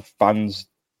 whatever, fans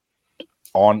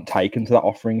aren't taken to that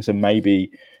offering. So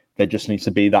maybe there just needs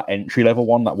to be that entry level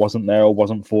one that wasn't there or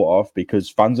wasn't thought of, because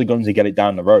fans are going to get it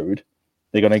down the road.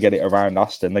 They're going to get it around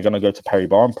Aston. They're going to go to Perry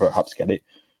Barn, perhaps get it.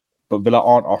 But Villa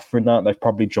aren't offering that. They've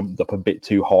probably jumped up a bit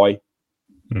too high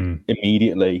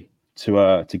immediately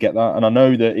to get that. And I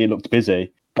know that it looked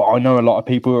busy, but I know a lot of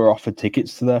people who are offered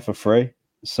tickets to there for free.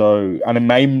 So, and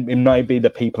it may be the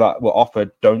people that were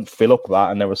offered don't fill up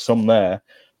that, and there were some there.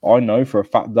 I know for a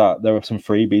fact that there were some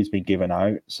freebies being given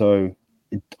out. So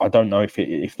I don't know if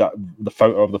that the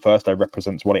photo of the first day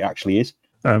represents what it actually is.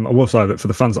 I will say that for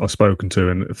the fans that I've spoken to,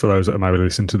 and for those that maybe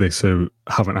listen to this who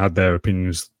haven't had their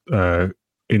opinions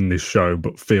in this show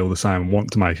but feel the same and want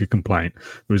to make a complaint,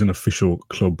 there is an official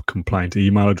club complaint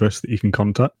email address that you can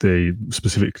contact. The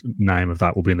specific name of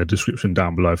that will be in the description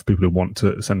down below for people who want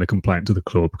to send a complaint to the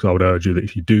club, because I would urge you that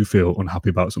if you do feel unhappy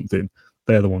about something,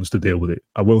 they're the ones to deal with it.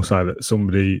 I will say that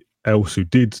somebody else who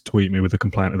did tweet me with a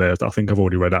complaint of theirs that I think I've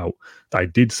already read out, they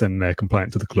did send their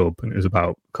complaint to the club, and it was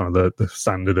about kind of the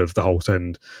standard of the Holt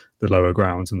End, the lower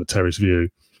grounds and the terrace view.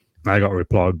 And I got a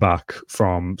reply back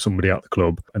from somebody at the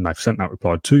club, and they've sent that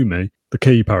reply to me. The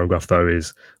key paragraph, though,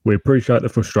 is, we appreciate the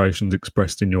frustrations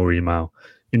expressed in your email.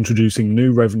 Introducing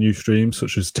new revenue streams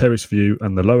such as terrace view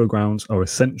and the lower grounds are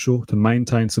essential to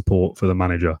maintain support for the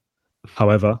manager.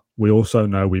 However, we also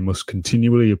know we must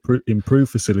continually improve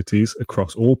facilities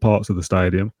across all parts of the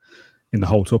stadium. In the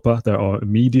Holt Upper, there are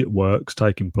immediate works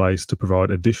taking place to provide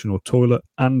additional toilet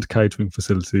and catering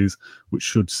facilities, which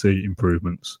should see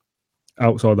improvements.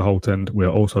 Outside the Holt End, we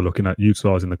are also looking at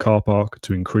utilising the car park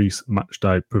to increase match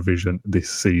day provision this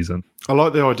season. I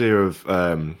like the idea of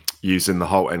using the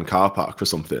Holt End car park for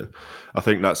something. I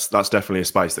think that's definitely a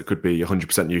space that could be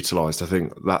 100% utilised. I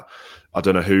think that, I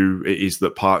don't know who it is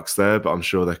that parks there, but I'm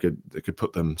sure they could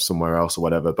put them somewhere else or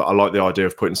whatever. But I like the idea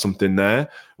of putting something there.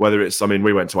 Whether it's, I mean,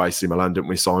 we went to AC Milan, didn't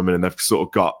we, Simon? And they've sort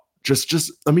of got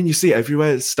just I mean, you see it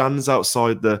everywhere. It stands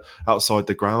outside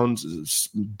the ground,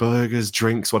 burgers,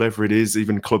 drinks, whatever it is,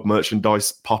 even club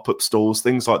merchandise, pop-up stalls,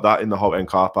 things like that in the Holt End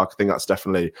car park. I think that's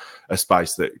definitely a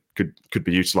space that could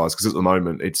be utilised, because at the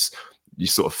moment it's your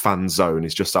sort of fan zone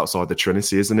is just outside the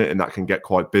Trinity, isn't it? And that can get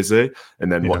quite busy.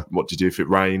 And then what do you do if it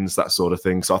rains, that sort of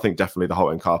thing. So I think definitely the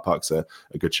Holt End car park's a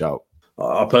good shout.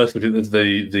 I personally think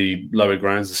that the lower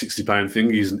grounds, the £60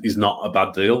 thing, is not a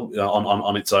bad deal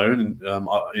on its own.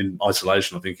 In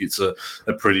isolation, I think it's a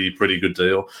pretty good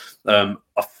deal. I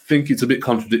think it's a bit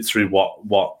contradictory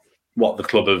what what the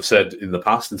club have said in the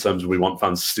past in terms of we want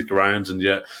fans to stick around, and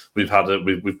yet we've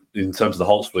in terms of the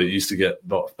Holt split, it used to get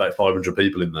about 500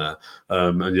 people in there,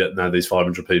 and yet now these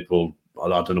 500 people, I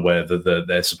don't know where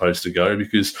they're supposed to go,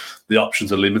 because the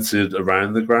options are limited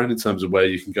around the ground in terms of where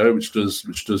you can go, which does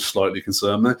slightly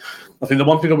concern me. I think the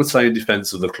one thing I would say in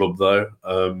defence of the club, though,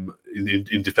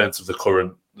 in defence of the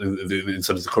current, in terms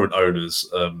of the current owners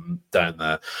down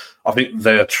there, I think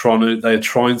they are trying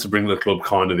to bring the club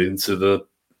kind of into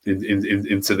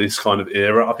into this kind of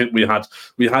era. I think we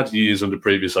had years under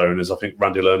previous owners. I think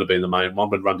Randy Lerner being the main one,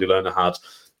 when Randy Lerner had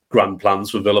grand plans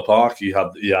for Villa Park. He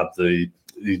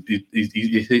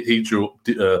drew up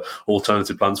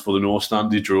alternative plans for the North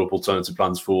Stand. He drew up alternative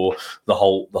plans for the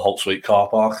Holt Suite car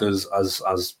park, as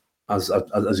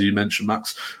you mentioned,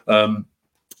 Max.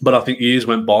 But I think years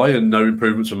went by and no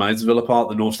improvements were made to Villa Park.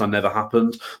 The North Stand never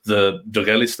happened. The Doug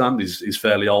Ellis stand is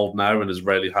fairly old now and has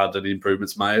rarely had any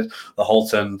improvements made. The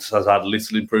Holt End has had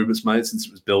little improvements made since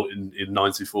it was built in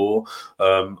 94.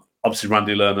 Obviously,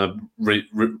 Randy Lerner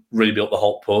rebuilt the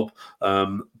Holt pub.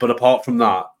 But apart from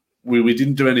that, we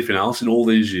didn't do anything else in all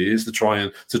these years to try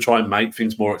and make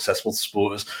things more accessible to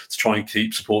supporters, to try and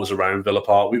keep supporters around Villa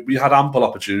Park. We had ample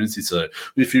opportunity to.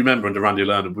 If you remember, under Randy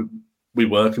Lerner, we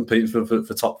were competing for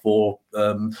top four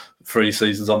 3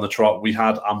 seasons on the trot. We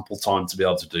had ample time to be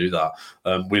able to do that.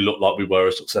 We looked like we were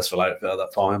a successful outfit at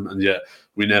that time, and yet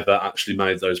we never actually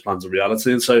made those plans a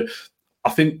reality. And so, I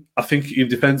think in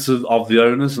defence of the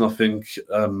owners, and I think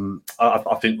they're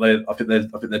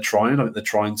trying. I think they're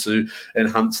trying to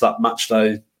enhance that match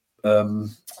day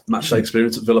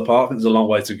experience at Villa Park. I think there's a long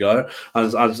way to go.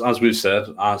 As we've said,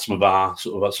 some of our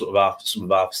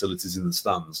facilities in the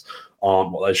stands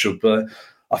aren't what they should be.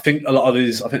 I think a lot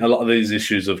of these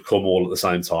issues have come all at the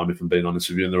same time, if I'm being honest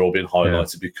with you, and they're all being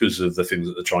highlighted because of the things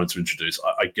that they're trying to introduce.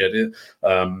 I get it.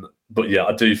 But yeah,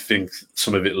 I do think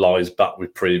some of it lies back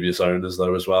with previous owners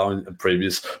though as well, and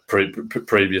previous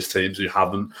teams who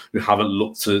haven't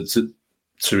looked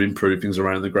to improve things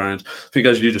around the ground. I think,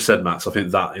 as you just said, Max, I think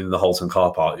that in the Holton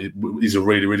car park is a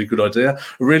really, really good idea.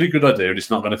 A really good idea, and it's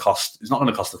not going to cost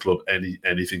the club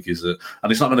anything, is it?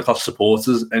 And it's not going to cost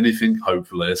supporters anything,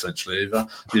 hopefully, essentially either.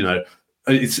 You know,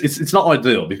 it's not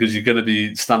ideal because you're going to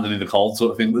be standing in the cold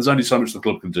sort of thing. There's only so much the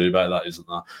club can do about that, isn't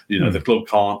there? You know, the club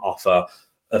can't offer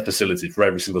a facility for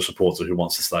every single supporter who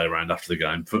wants to stay around after the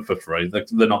game for free. They're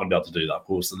not going to be able to do that, of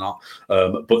course they're not.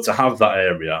 But to have that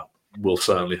area will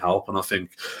certainly help, and I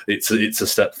think it's a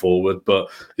step forward. But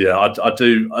yeah, I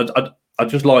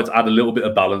just like to add a little bit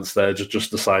of balance there,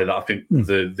 just to say that I think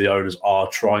the owners are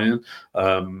trying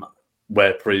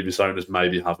where previous owners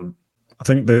maybe haven't. I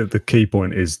think the key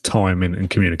point is timing and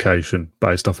communication,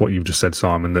 based off what you've just said,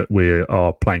 Simon, that we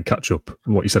are playing catch up.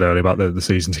 What you said earlier about the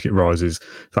season ticket rises,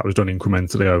 that was done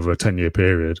incrementally over a 10-year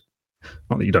period.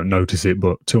 Not that you don't notice it,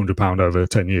 but £200 over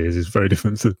 10 years is very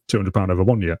different to £200 over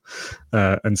 1 year.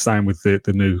 And same with the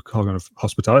new kind of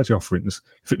hospitality offerings.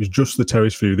 If it was just the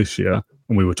terrace view this year,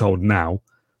 and we were told now,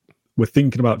 we're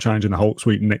thinking about changing the Holt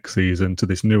Suite next season to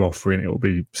this new offering, it will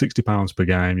be £60 per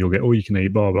game, you'll get all you can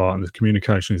eat, blah, blah, and the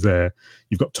communication is there.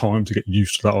 You've got time to get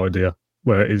used to that idea,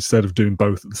 where instead of doing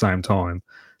both at the same time,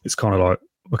 it's kind of like,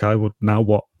 okay, well, now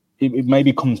what? It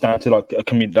maybe comes down to like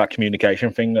that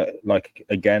communication thing that, like,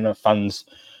 again, fans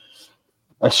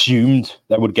assumed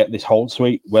they would get this Holt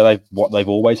Suite where what they've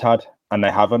always had, and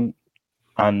they haven't.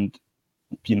 And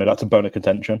you know, that's a bone of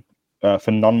contention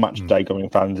for non-match day going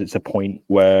fans. It's a point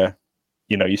where,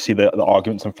 you know, you see the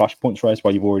arguments and flashpoints raised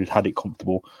where you've already had it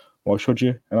comfortable. Why should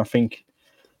you? And I think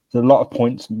there's a lot of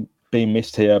points being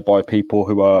missed here by people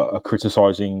who are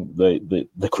criticising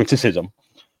the criticism,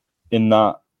 in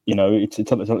that, you know, it's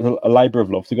a labour of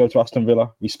love to go to Aston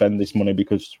Villa. We spend this money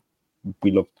because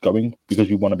we love going, because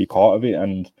we want to be part of it.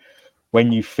 And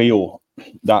when you feel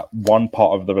that one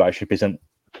part of the relationship isn't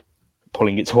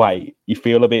pulling its weight, you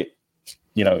feel a bit,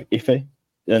 you know, iffy.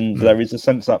 And there is a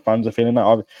sense that fans are feeling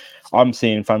that. I'm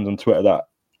seeing fans on Twitter, that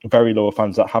very loyal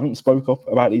fans that haven't spoke up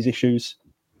about these issues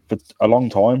for a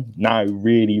long time, now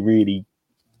really, really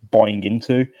buying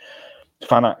into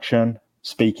fan action,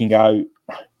 speaking out,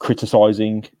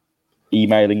 criticising,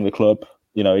 emailing the club.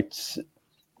 You know, it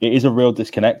is a real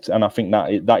disconnect, and I think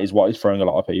that is what is throwing a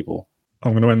lot of people.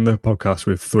 I'm going to end the podcast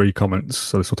with 3 comments,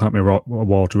 so this will take me a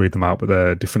while to read them out, but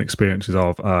they're different experiences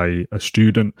of a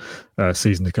student, a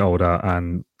season ticket holder,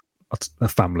 and a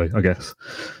family, I guess.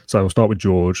 So we'll start with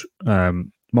George.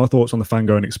 My thoughts on the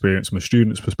fan-going experience from a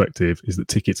student's perspective is that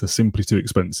tickets are simply too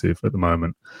expensive at the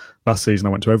moment. Last season, I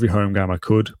went to every home game I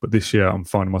could, but this year I'm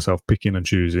finding myself picking and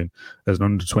choosing, as an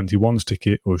under-21s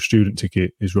ticket or a student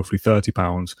ticket is roughly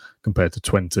 £30 compared to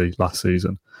 $20 last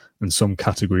season, and some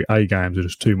Category A games are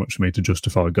just too much for me to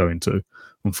justify going to.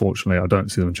 Unfortunately, I don't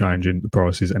see them changing the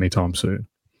prices anytime soon.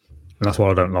 And that's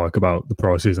what I don't like about the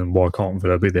prices and why can't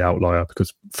Villa be the outlier,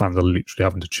 because fans are literally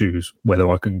having to choose whether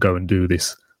I can go and do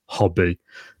this hobby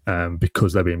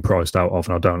because they're being priced out of,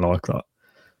 and I don't like that.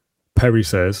 Perry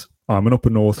says, I'm an upper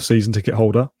north season ticket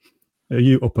holder. Are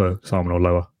you upper, Simon, or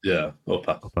lower? Yeah,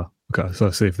 upper. Okay, so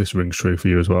let's see if this rings true for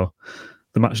you as well.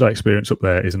 The matchday experience up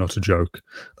there is an utter joke.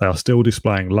 They are still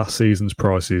displaying last season's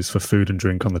prices for food and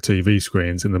drink on the TV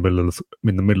screens in the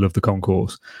middle of the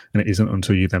concourse, and it isn't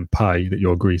until you then pay that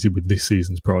you're greeted with this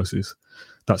season's prices.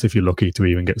 That's if you're lucky to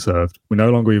even get served. We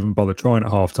no longer even bother trying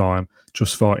at half time.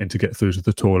 Just fighting to get through to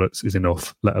the toilets is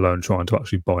enough, let alone trying to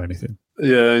actually buy anything.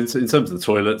 Yeah, in terms of the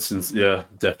toilets, yeah,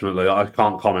 definitely. I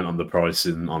can't comment on the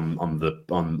pricing on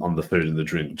the food and the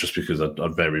drink just because I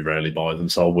very rarely buy them,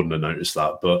 so I wouldn't have noticed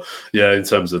that. But yeah, in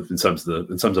terms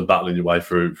of battling your way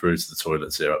through to the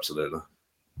toilets, yeah, absolutely.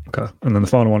 Okay, and then the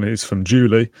final one is from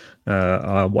Julie.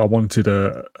 I wanted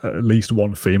at least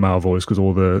one female voice because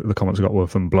all the comments I got were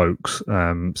from blokes.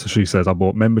 So she says, I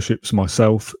bought memberships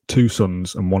myself, 2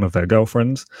 sons and one of their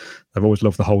girlfriends. They've always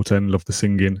loved the Holt End, loved the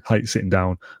singing, hate sitting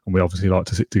down, and we obviously like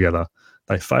to sit together.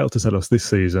 They failed to tell us this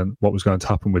season what was going to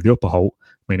happen with the Upper Holt,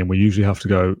 meaning we usually have to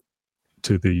go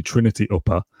to the Trinity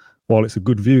Upper. While it's a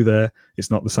good view there,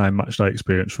 it's not the same matchday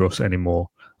experience for us anymore.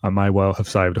 I may well have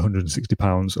saved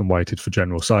 £160 and waited for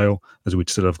general sale, as we'd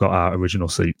still have got our original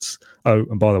seats. Oh,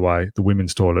 and by the way, the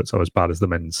women's toilets are as bad as the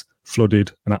men's.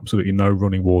 Flooded and absolutely no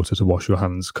running water to wash your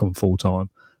hands come full time.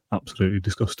 Absolutely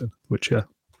disgusting. Which, yeah,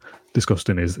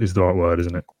 disgusting is the right word,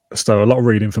 isn't it? So a lot of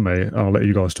reading for me. I'll let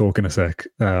you guys talk in a sec.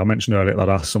 I mentioned earlier that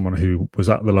I asked someone who was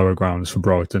at the lower grounds for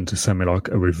Brighton to send me like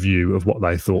a review of what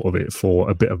they thought of it for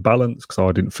a bit of balance, because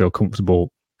I didn't feel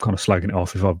comfortable kind of slagging it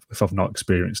off if I've not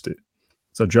experienced it.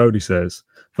 So Jody says,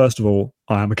 first of all,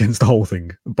 I am against the whole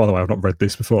thing. By the way, I've not read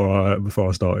this before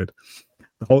I started.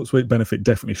 The Holt Suite benefit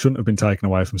definitely shouldn't have been taken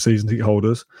away from season ticket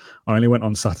holders. I only went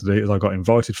on Saturday as I got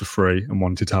invited for free and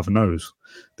wanted to have a nose.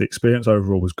 The experience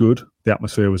overall was good. The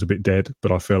atmosphere was a bit dead,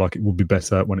 but I feel like it would be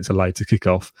better when it's a later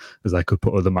kick-off, as they could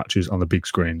put other matches on the big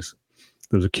screens.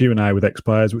 There was a Q&A with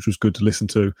ex-players, which was good to listen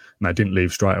to, and they didn't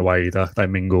leave straight away either. They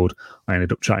mingled. I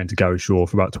ended up chatting to Gary Shaw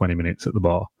for about 20 minutes at the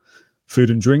bar. Food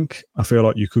and drink, I feel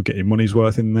like you could get your money's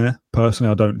worth in there.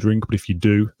 Personally, I don't drink, but if you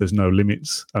do, there's no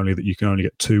limits, only that you can only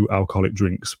get 2 alcoholic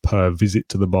drinks per visit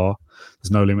to the bar.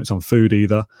 There's no limits on food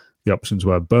either. The options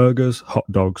were burgers, hot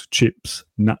dogs, chips,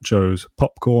 nachos,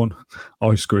 popcorn,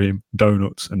 ice cream,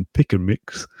 donuts, and pick and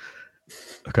mix.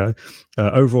 Okay.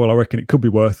 Overall, I reckon it could be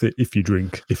worth it if you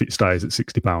drink, if it stays at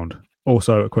 £60.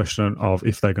 Also, a question of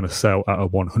if they're going to sell at a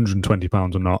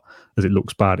 £120 or not, as it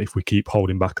looks bad if we keep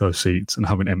holding back those seats and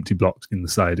having empty blocks in the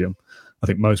stadium. I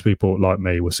think most people, like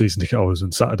me, were season ticket holders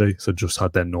on Saturday, so just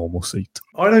had their normal seat.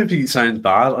 I don't think it sounds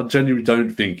bad. I genuinely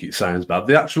don't think it sounds bad.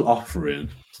 The actual offering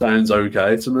sounds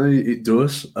okay to me. It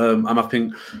does, and I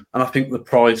think the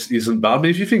price isn't bad. I mean,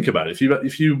 if you think about it,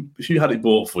 if you had it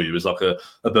bought for you as like a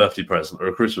birthday present or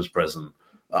a Christmas present,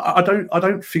 I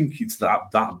don't think it's that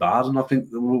bad, and I think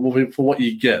for what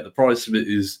you get, the price of it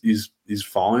is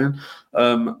fine.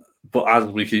 But as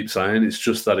we keep saying, it's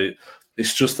just that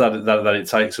it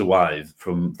takes away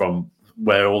from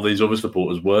where all these other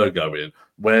supporters were going.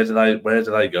 Where do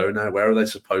they go now? Where are they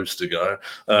supposed to go?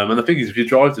 And the thing is, if you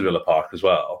drive to Villa Park as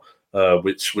well,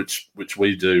 which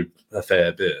we do a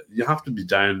fair bit, you have to be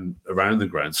down around the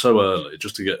ground so early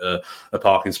just to get a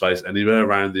parking space anywhere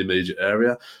around the immediate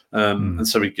area. And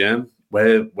so again,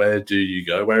 where do you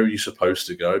go? Where are you supposed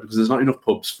to go? Because there's not enough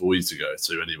pubs for you to go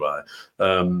to anyway.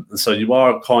 And so you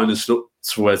are kind of stuck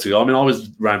to where to go. I mean, I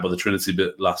was round by the Trinity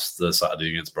bit last Saturday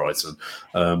against Brighton,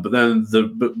 but then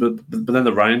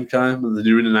the rain came and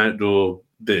you're in an outdoor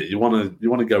bit. You want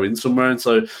to go in somewhere, and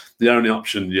so the only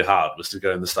option you had was to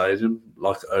go in the stadium,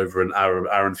 like over an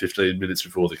hour and 15 minutes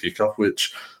before the kickoff,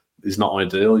 which is not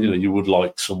ideal. You know, you would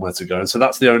like somewhere to go, and so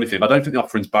that's the only thing. I don't think the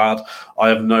offering's bad. I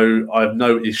have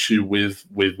no issue with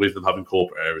them having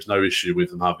corporate areas. No issue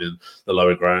with them having the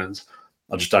lower grounds.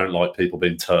 I just don't like people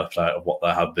being turfed out of what they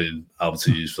have been able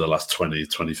to use for the last 20,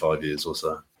 25 years or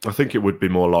so. I think it would be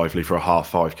more lively for a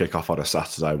 5:30 kickoff on a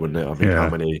Saturday, wouldn't it? I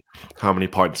mean, how many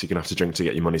pints are you going to have to drink to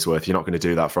get your money's worth? You're not going to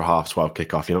do that for a 12:30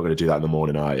 kickoff. You're not going to do that in the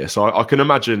morning, are you? So I can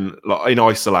imagine, like, in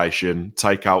isolation,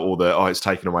 take out all the, it's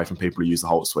taken away from people who use the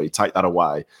Holt Suite, take that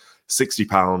away,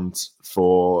 £60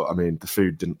 for, I mean, the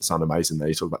food didn't sound amazing there.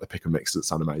 You talk about the pick and mix that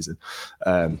sound amazing,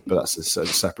 but that's a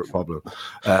separate problem.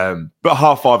 But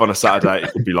 5:30 on a Saturday,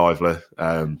 it could be lively.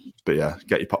 But yeah,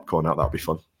 get your popcorn out. That'll be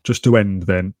fun. Just to end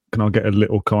then, can I get a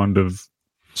little kind of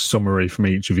summary from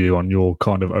each of you on your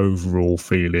kind of overall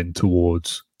feeling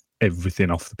towards everything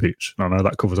off the pitch? And I know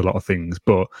that covers a lot of things,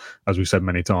 but as we've said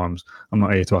many times, I'm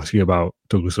not here to ask you about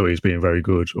Douglas Luiz being very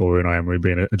good or Unai Emery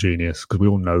being a genius, because we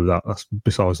all know that. That's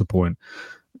besides the point.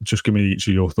 Just give me each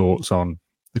of your thoughts on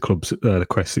the club's the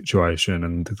Crest situation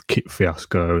and the kit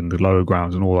fiasco and the lower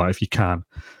grounds and all that, if you can.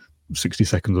 60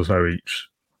 seconds or so each.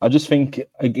 I just think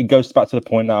it goes back to the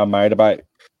point that I made about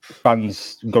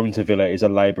fans going to Villa is a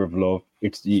labour of love.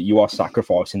 You are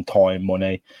sacrificing time,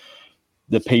 money.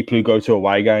 The people who go to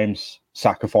away games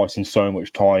sacrificing so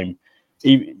much time,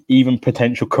 even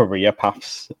potential career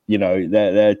paths. You know,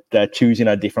 they're choosing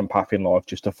a different path in life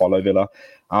just to follow Villa.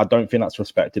 I don't think that's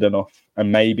respected enough.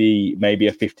 And maybe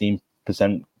a 15%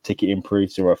 ticket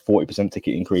increase or a 40%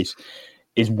 ticket increase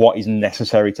is what is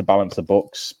necessary to balance the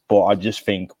books. But I just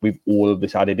think with all of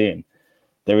this added in,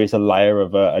 there is a layer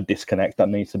of a disconnect that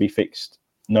needs to be fixed.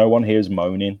 No one here is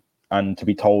moaning, and to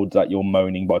be told that you're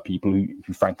moaning by people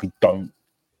who frankly don't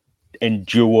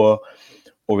endure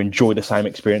or enjoy the same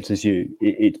experience as you,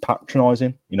 it's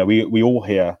patronising. You know, we're all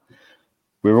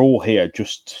here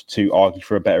just to argue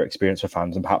for a better experience for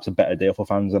fans and perhaps a better deal for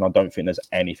fans. And I don't think there's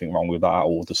anything wrong with that at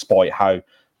all, despite how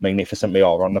magnificent we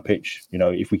are on the pitch. You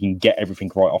know, if we can get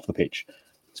everything right off the pitch,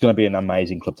 it's going to be an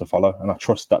amazing club to follow, and I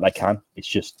trust that they can. It's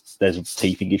just there's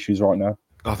teething issues right now.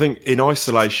 I think in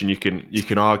isolation, you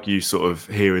can argue sort of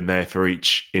here and there for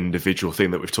each individual thing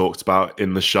that we've talked about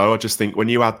in the show. I just think when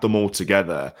you add them all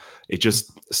together, it just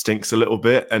stinks a little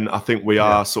bit. And I think we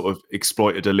are sort of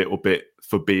exploited a little bit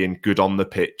for being good on the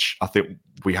pitch. I think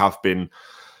we have been.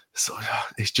 So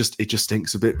it just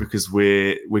stinks a bit because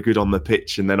we're good on the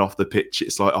pitch, and then off the pitch,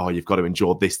 it's like, oh, you've got to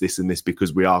endure this, and this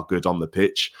because we are good on the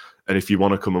pitch. And if you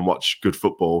want to come and watch good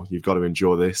football, you've got to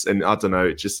endure this. And I don't know,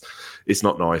 it's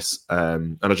not nice.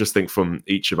 And I just think from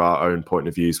each of our own point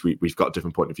of views, we've got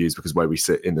different point of views because where we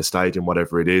sit in the stadium,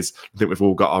 whatever it is, I think we've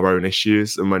all got our own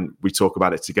issues. And when we talk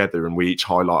about it together and we each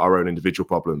highlight our own individual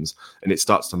problems, and it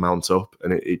starts to mount up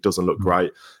and it doesn't look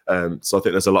great. So I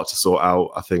think there's a lot to sort out.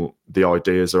 I think the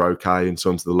ideas are okay in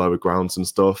terms of the lower grounds and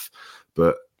stuff,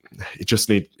 but it just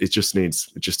needs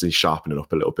sharpening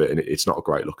up a little bit, and it's not a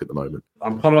great look at the moment.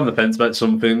 I'm kind of on the fence about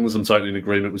some things. I'm totally in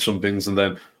agreement with some things, and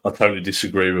then I totally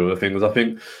disagree with other things. I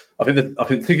think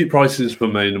ticket prices for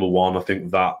me, number one, I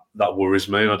think that worries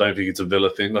me. I don't think it's a Villa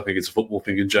thing. I think it's a football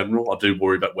thing in general. I do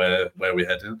worry about where we're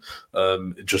heading.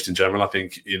 Just in general, I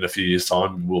think in a few years'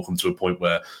 time we'll come to a point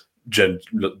where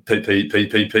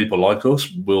people like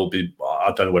us will be.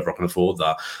 I don't know whether I can afford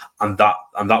that, and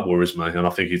that worries me. And I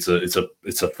think it's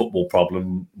a football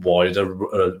problem wider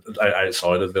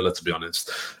outside of Villa, to be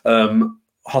honest.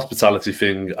 Hospitality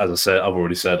thing, as I said, I've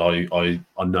already said I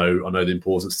know the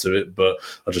importance to it, but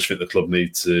I just think the club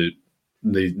need to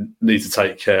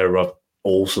take care of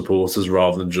all supporters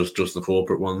rather than just the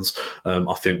corporate ones.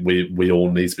 I think we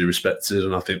all need to be respected,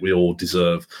 and I think we all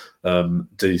deserve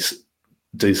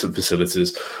decent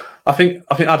facilities. I think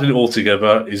adding it all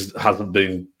together hasn't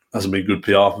been good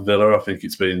PR for Villa. I think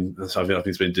it's been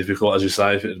difficult, as you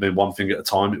say. If it had been one thing at a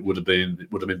time, it would have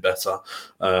been better.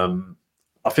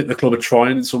 I think the club are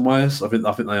trying in some ways. I think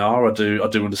they are. I do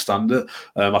understand it.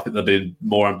 I think they're being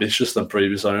more ambitious than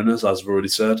previous owners, as I've already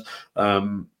said.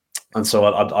 And so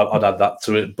I'd add that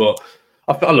to it. But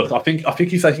I think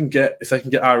if they can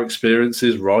get our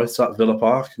experiences right at Villa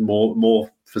Park,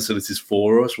 more facilities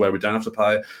for us where we don't have to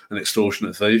pay an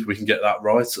extortionate fee, we can get that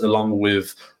right, along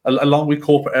with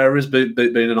corporate areas being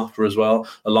an offer as well,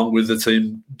 along with the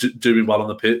team doing well on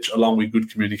the pitch, along with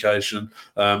good communication.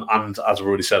 And as I've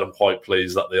already said, I'm quite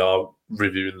pleased that they are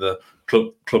reviewing the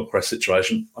club Crest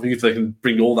situation. I think if they can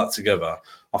bring all that together,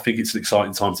 I think it's an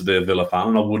exciting time to be a Villa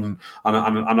fan. And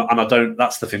I don't.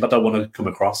 That's the thing. I don't want to come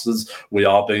across as we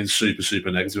are being super,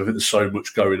 super negative. I think there's so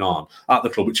much going on at the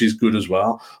club, which is good as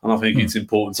well. And I think it's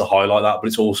important to highlight that, but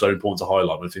it's also important to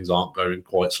highlight when things aren't going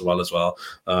quite so well as well.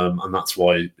 And that's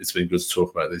why it's been good to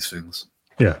talk about these things.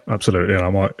 Yeah, absolutely. And I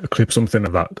might clip something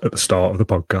of that at the start of the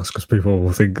podcast because people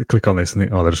will click on this and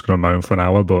think, oh, they're just going to moan for an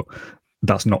hour. But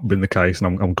that's not been the case,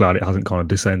 and I'm glad it hasn't kind of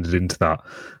descended into that.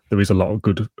 There is a lot of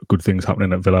good things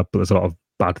happening at Villa, but there's a lot of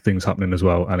bad things happening as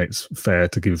well, and it's fair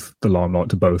to give the limelight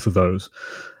to both of those.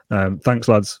 Thanks,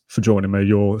 lads, for joining me.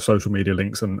 Your social media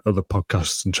links and other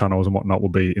podcasts and channels and whatnot will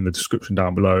be in the description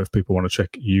down below if people want to check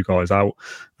you guys out.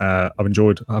 I've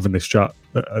enjoyed having this chat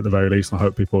at the very least, and I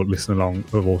hope people listening along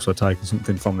have also taken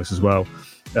something from this as well.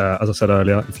 As I said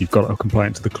earlier, if you've got a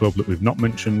complaint to the club that we've not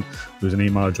mentioned, there's an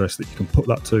email address that you can put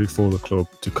that to for the club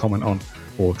to comment on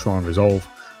or try and resolve,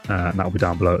 and that'll be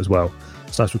down below as well.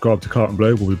 So subscribe to Claret and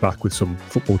Blue. We'll be back with some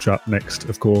football chat next,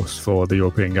 of course, for the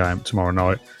European game tomorrow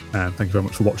night. And thank you very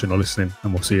much for watching or listening,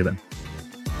 and we'll see you then.